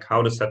 or like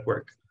how does that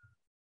work?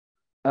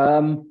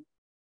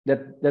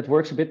 That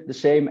works a bit the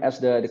same as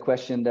the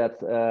question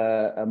that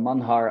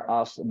Manhar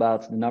asked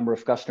about the number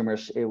of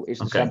customers. Is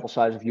the sample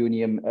size of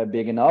Younium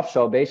big enough?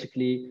 So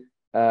basically,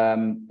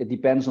 it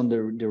depends on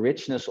the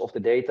richness of the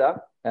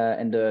data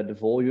and the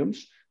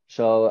volumes.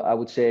 So I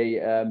would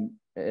say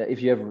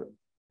if you have a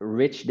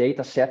rich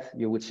data set,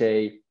 you would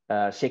say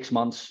 6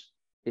 months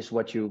is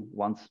what you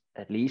want,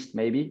 at least,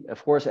 maybe.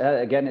 Of course,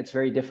 again, it's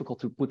very difficult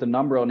to put a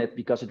number on it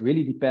because it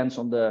really depends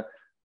on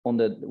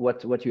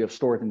what you have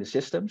stored in the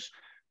systems.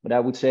 But I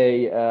would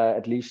say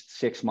at least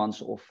 6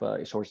 months of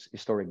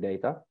historic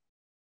data.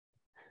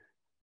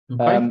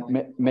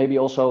 Okay. Maybe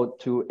also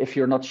if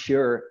you're not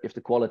sure if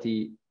the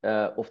quality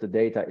of the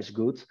data is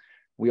good,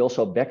 we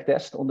also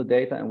backtest on the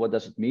data. And what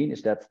does it mean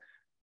is that,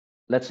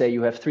 let's say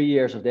you have 3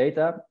 years of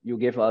data, you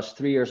give us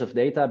 3 years of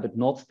data, but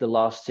not the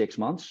last 6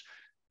 months.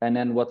 And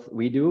then what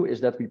we do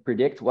is that we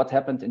predict what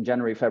happened in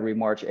January, February,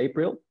 March,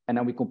 April, and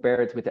then we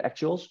compare it with the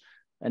actuals.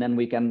 And then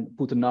we can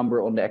put a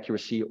number on the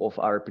accuracy of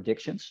our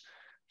predictions.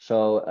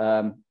 So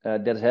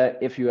that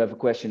if you have a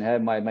question,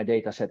 my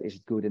data set, is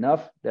it good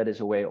enough? That is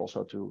a way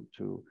also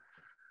to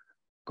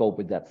cope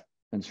with that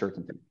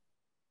uncertainty.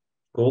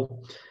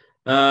 Cool.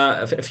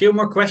 A few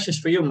more questions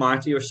for you,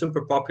 Maarten. You're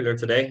super popular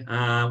today.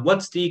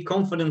 What's the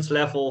confidence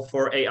level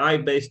for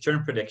AI-based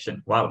churn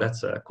prediction? Wow,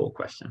 that's a cool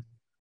question.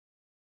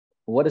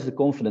 What is the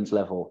confidence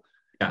level?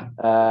 Yeah.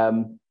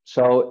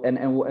 So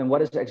and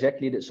what is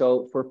exactly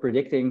so for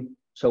predicting?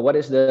 So what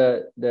is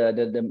the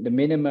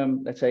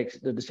minimum, let's say,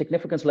 the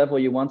significance level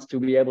you want to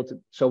be able to?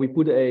 So we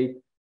put a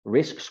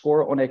risk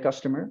score on a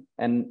customer,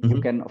 and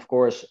you can, of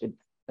course,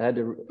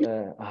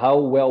 how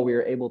well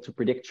we're able to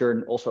predict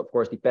churn also, of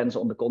course, depends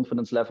on the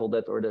confidence level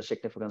that or the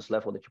significance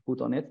level that you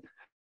put on it.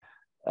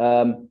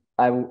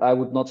 I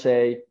would not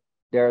say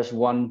there's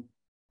one.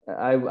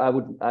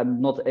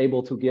 I'm not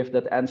able to give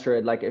that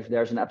answer like if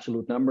there's an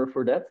absolute number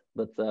for that.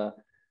 But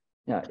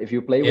yeah, if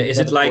you play with is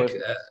that, it like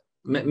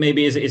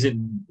maybe is it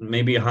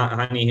maybe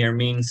honey here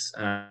means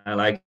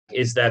like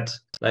is that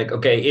like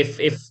okay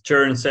if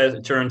churn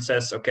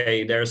says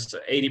okay there's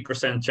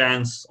 80%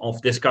 chance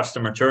of this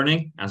customer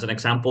churning as an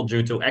example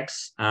due to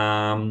X.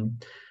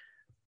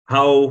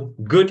 How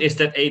good is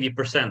that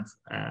 80%?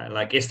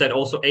 Like, is that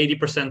also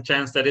 80%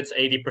 chance that it's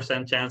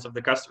 80% chance of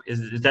the customer?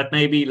 Is that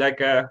maybe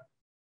like a?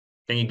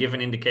 Can you give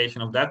an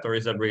indication of that, or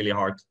is that really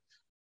hard?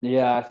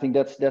 Yeah, I think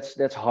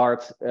that's hard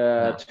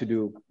to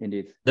do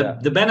indeed.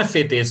 The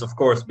benefit is, of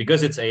course,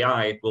 because it's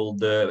AI,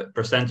 the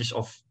percentage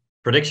of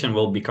prediction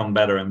will become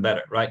better and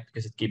better, right?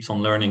 Because it keeps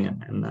on learning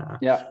and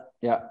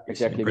yeah,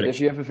 exactly. But if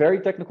you have a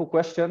very technical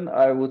question,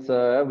 I would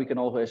we can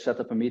always set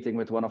up a meeting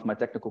with one of my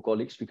technical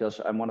colleagues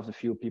because I'm one of the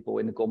few people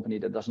in the company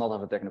that does not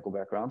have a technical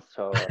background.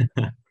 So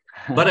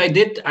but I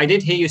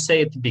did hear you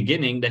say at the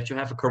beginning that you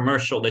have a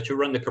commercial, that you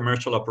run the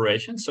commercial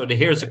operation. So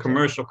here's a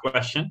commercial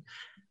question.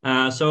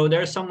 So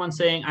there's someone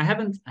saying, I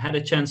haven't had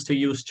a chance to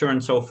use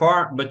Churn so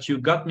far, but you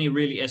got me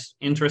really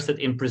interested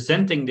in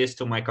presenting this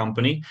to my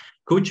company.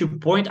 Could you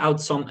point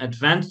out some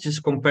advantages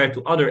compared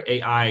to other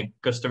AI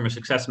customer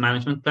success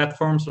management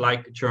platforms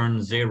like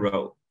Churn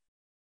Zero?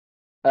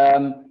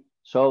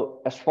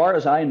 So as far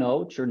as I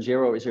know, Churn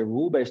Zero is a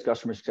rule-based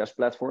customer success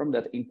platform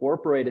that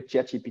incorporated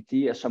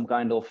ChatGPT as some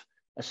kind of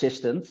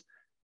assistant.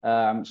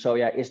 So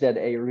yeah, is that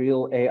a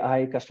real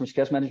AI customer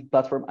success management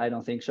platform? I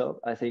don't think so.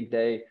 I think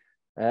they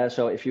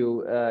so if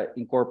you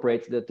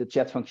incorporate the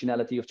chat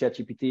functionality of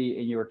ChatGPT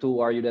in your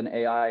tool, are you then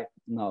AI?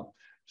 No.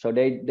 So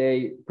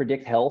they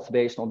predict health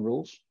based on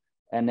rules,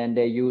 and then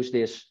they use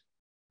this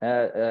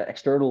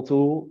external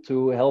tool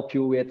to help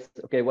you with,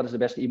 okay, what is the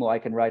best email I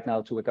can write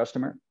now to a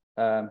customer?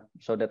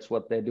 So that's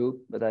what they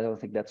do, but I don't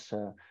think that's.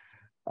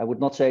 I would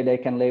not say they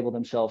can label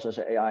themselves as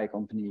an AI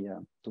company,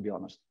 to be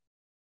honest.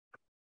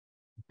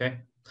 Okay.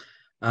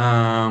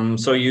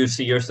 So you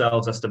see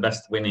yourselves as the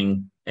best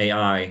winning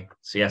AI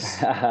CS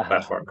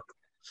platform.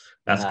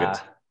 That's good.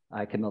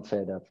 I cannot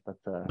say that, but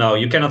no,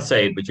 you cannot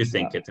say it, but you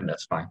think it, and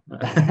that's fine.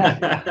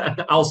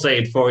 I'll say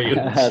it for you.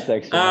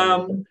 Thanks.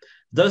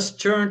 Does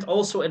Churn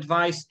also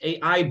advise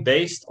AI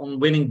based on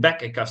winning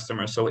back a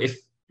customer? So if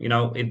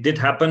it did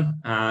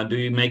happen, do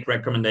you make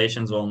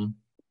recommendations on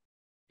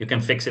you can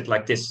fix it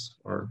like this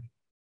or?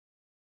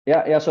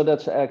 Yeah. So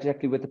that's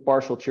exactly with the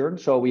partial churn.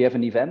 So we have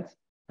an event.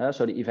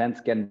 So the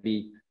event can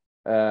be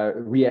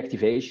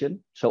reactivation.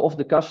 So of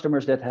the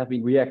customers that have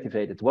been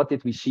reactivated, what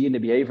did we see in the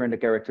behavior and the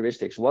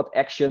characteristics? What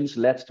actions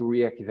led to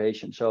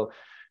reactivation? So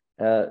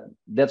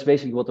that's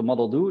basically what the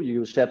model do.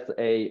 You set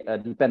a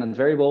dependent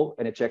variable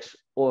and it checks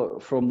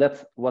from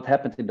that what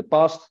happened in the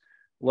past.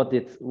 What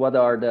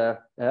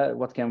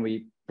can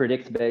we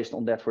predict based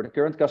on that for the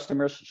current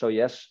customers? So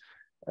yes,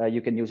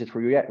 you can use it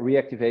for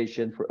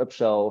reactivation, for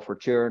upsell, for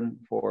churn,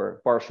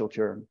 for partial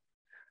churn,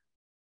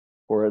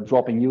 for a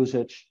drop in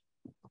usage.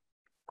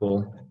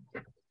 Cool.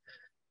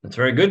 That's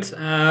very good.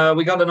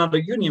 We got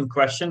another Younium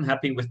question.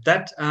 Happy with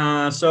that.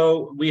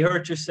 So we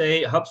heard you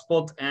say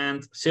HubSpot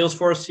and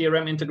Salesforce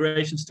CRM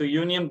integrations to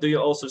Younium. Do you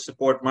also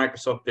support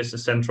Microsoft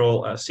Business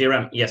Central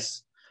CRM?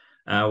 Yes.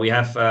 We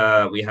have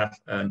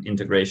an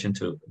integration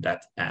to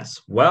that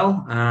as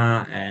well.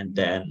 And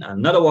then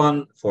another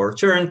one for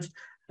Churned.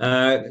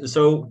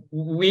 So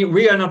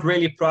we are not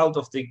really proud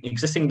of the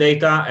existing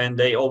data, and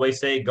they always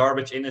say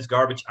garbage in is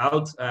garbage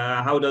out.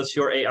 How does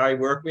your AI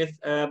work with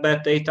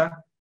bad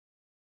data?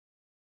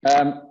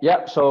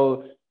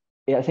 So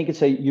I think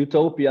it's a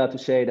utopia to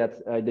say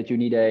that you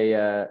need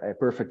a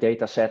perfect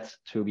data set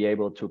to be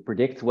able to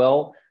predict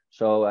well.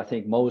 So I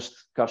think most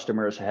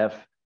customers have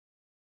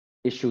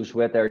issues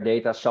with their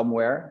data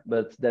somewhere,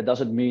 but that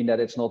doesn't mean that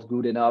it's not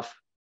good enough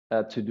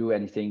to do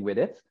anything with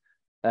it.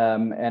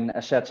 And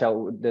as said,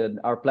 so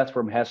our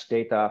platform has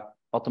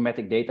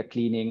automatic data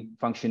cleaning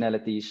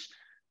functionalities.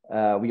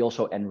 We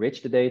also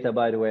enrich the data,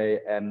 by the way,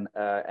 and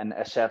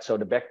as said, so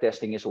the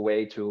backtesting is a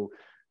way to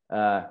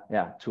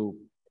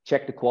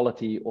check the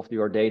quality of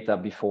your data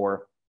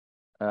before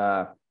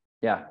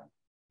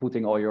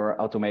putting all your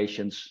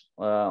automations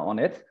on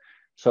it.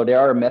 So there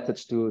are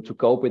methods to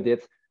cope with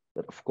it.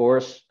 But of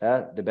course,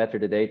 the better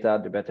the data,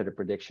 the better the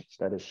predictions.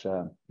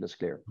 That's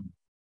clear.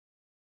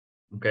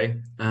 Okay.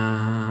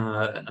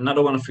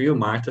 Another one for you,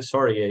 Maarten.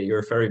 Sorry,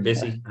 you're very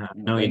busy.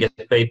 No, you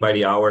get paid by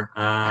the hour.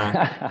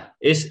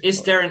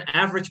 Is there an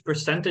average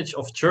percentage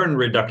of churn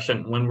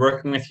reduction when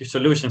working with your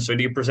solution? So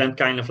do you present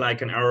kind of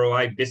like an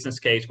ROI business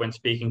case when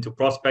speaking to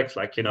prospects?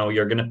 Like,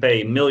 you're going to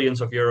pay millions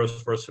of euros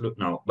for a solution?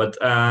 No, but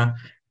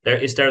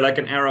is there like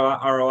an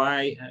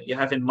ROI you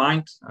have in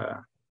mind?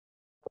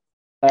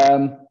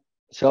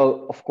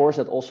 So of course,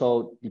 that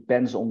also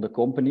depends on the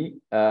company.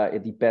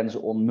 It depends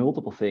on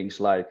multiple things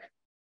like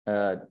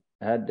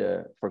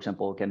for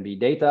example, can be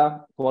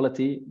data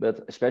quality,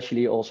 but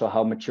especially also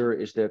how mature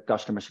is the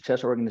customer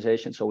success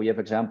organization. So we have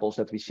examples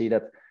that we see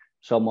that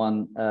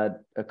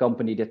a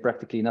company did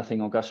practically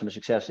nothing on customer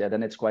success. Yeah,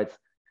 then it's quite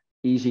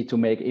easy to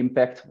make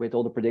impact with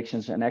all the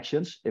predictions and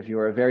actions. If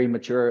you're a very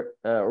mature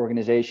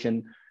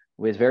organization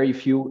with very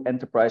few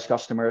enterprise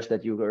customers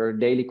that you are in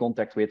daily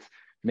contact with,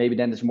 maybe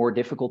then it's more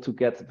difficult to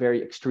get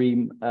very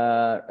extreme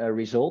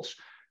results.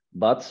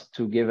 But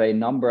to give a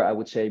number, I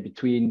would say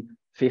between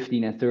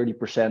 15 and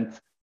 30%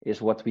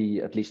 is what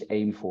we at least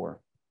aim for.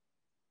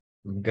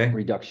 Okay.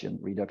 Reduction,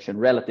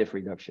 relative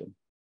reduction.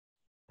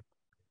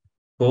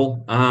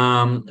 Cool.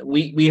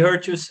 We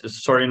heard you,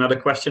 sorry, another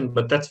question,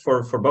 but that's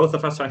for both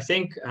of us, I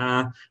think.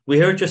 We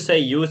heard you say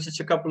usage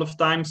a couple of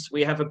times.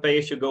 We have a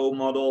pay-as-you-go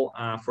model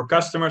for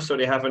customers, so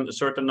they have a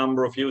certain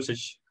number of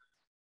usage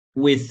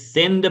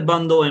within the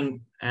bundle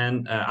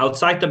and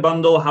outside the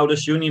bundle. How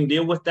does Younium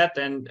deal with that?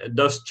 And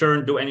does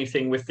Churn do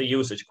anything with the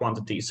usage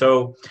quantity?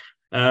 So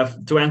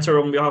to answer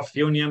on behalf of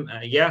Younium,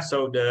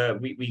 so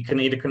we can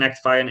either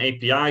connect via an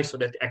API so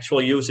that the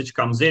actual usage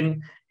comes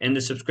in the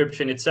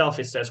subscription itself.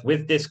 It says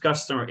with this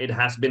customer, it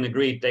has been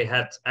agreed they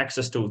had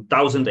access to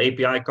 1,000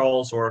 API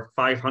calls or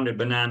 500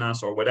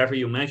 bananas or whatever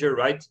you measure,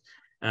 right?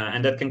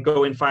 And that can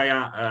go in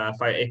via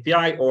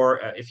API, or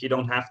if you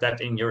don't have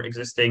that in your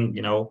existing,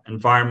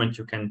 environment,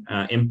 you can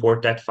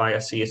import that via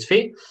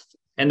CSV.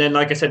 And then,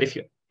 like I said, if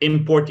you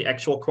import the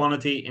actual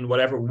quantity in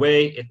whatever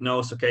way, it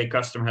knows, okay,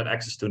 customer had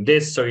access to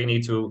this, so you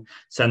need to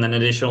send an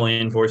additional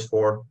invoice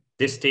for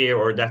this tier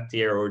or that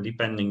tier, or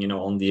depending,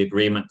 on the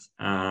agreement.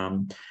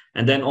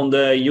 And then on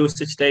the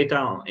usage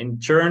data in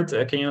Churned,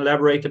 can you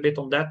elaborate a bit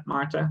on that,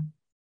 Maarten?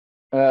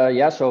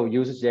 So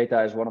usage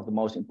data is one of the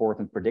most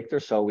important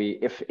predictors. So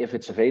if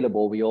it's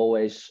available, we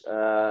always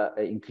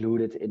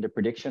include it in the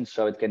predictions.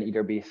 So it can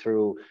either be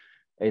through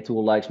a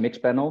tool like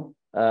Mixpanel,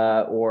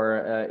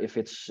 or if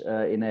it's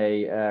in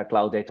a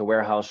cloud data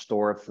warehouse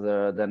stored,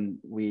 then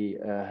we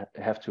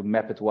have to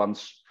map it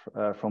once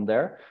from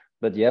there.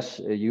 But yes,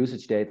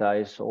 usage data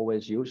is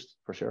always used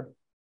for sure.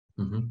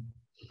 Mm-hmm.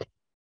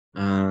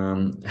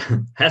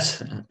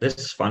 This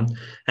is fun.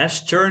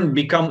 Has churn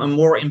become a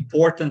more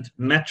important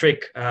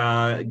metric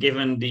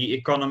given the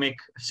economic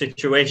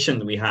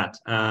situation we had?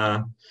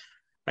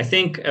 I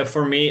think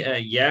for me,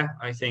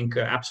 I think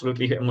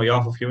absolutely on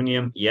behalf of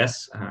Younium,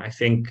 yes. I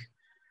think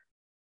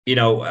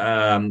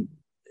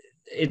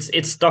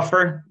it's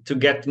tougher to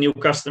get new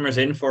customers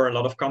in for a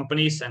lot of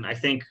companies, and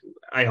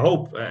I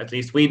hope at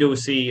least we do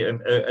see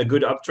a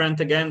good uptrend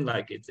again.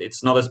 Like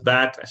it's not as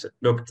bad as it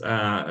looked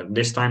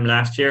this time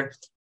last year.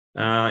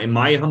 In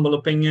my humble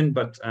opinion,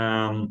 but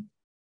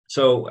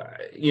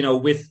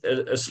with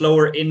a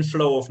slower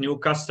inflow of new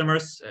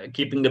customers,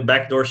 keeping the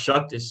back door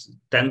shut is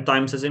 10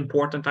 times as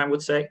important, I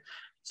would say.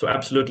 So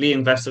absolutely,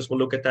 investors will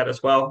look at that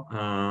as well,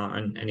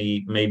 and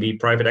any maybe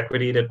private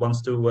equity that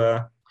wants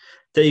to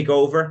take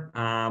over.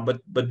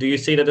 But do you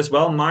see that as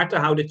well, Maarten?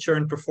 How did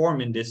Churn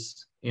perform in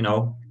this,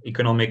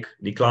 economic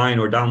decline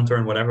or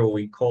downturn, whatever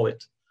we call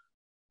it?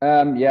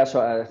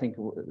 So I think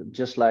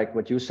just like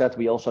what you said,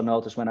 we also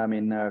notice when I'm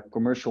in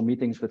commercial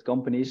meetings with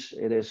companies,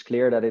 it is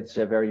clear that it's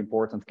a very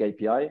important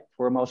KPI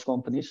for most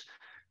companies.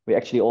 We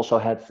actually also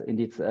had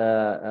indeed,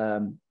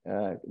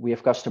 we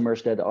have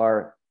customers that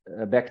are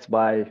backed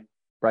by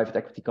private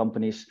equity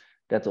companies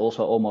that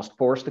also almost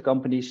force the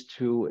companies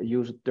to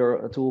use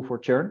their tool for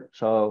churn.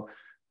 So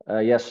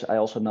yes, I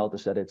also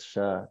noticed that it's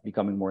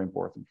becoming more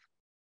important.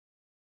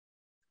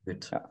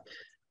 Good. Yeah.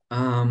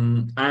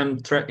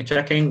 I'm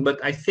checking, but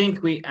I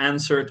think we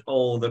answered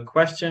all the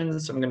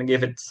questions. I'm going to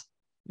give it,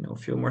 a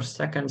few more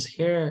seconds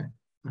here.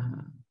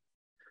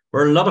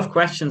 Were a lot of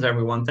questions,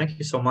 everyone. Thank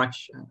you so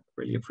much. I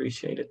really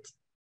appreciate it.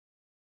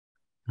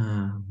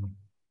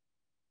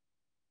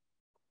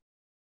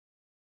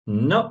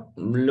 No,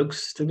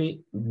 looks to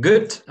be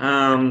good.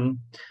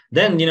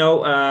 Then,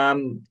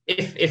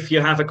 if you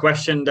have a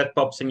question that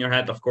pops in your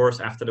head, of course,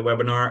 after the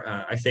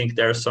webinar, I think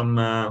there's some,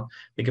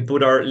 we can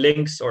put our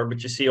links,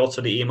 but you see also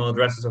the email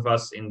addresses of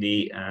us in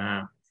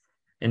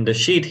the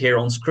sheet here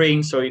on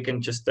screen. So you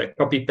can just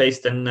copy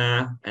paste and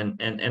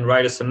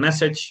write us a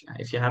message.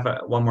 If you have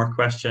one more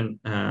question,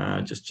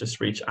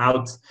 just reach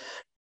out.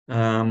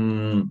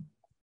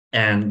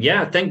 And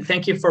yeah,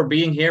 thank you for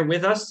being here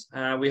with us.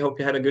 We hope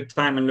you had a good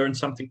time and learned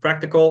something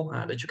practical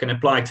that you can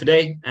apply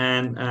today.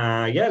 And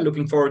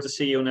looking forward to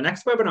see you in the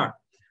next webinar.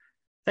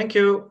 Thank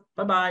you.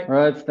 Bye-bye. All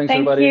right. Thanks,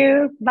 everybody.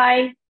 Thank you.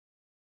 Bye.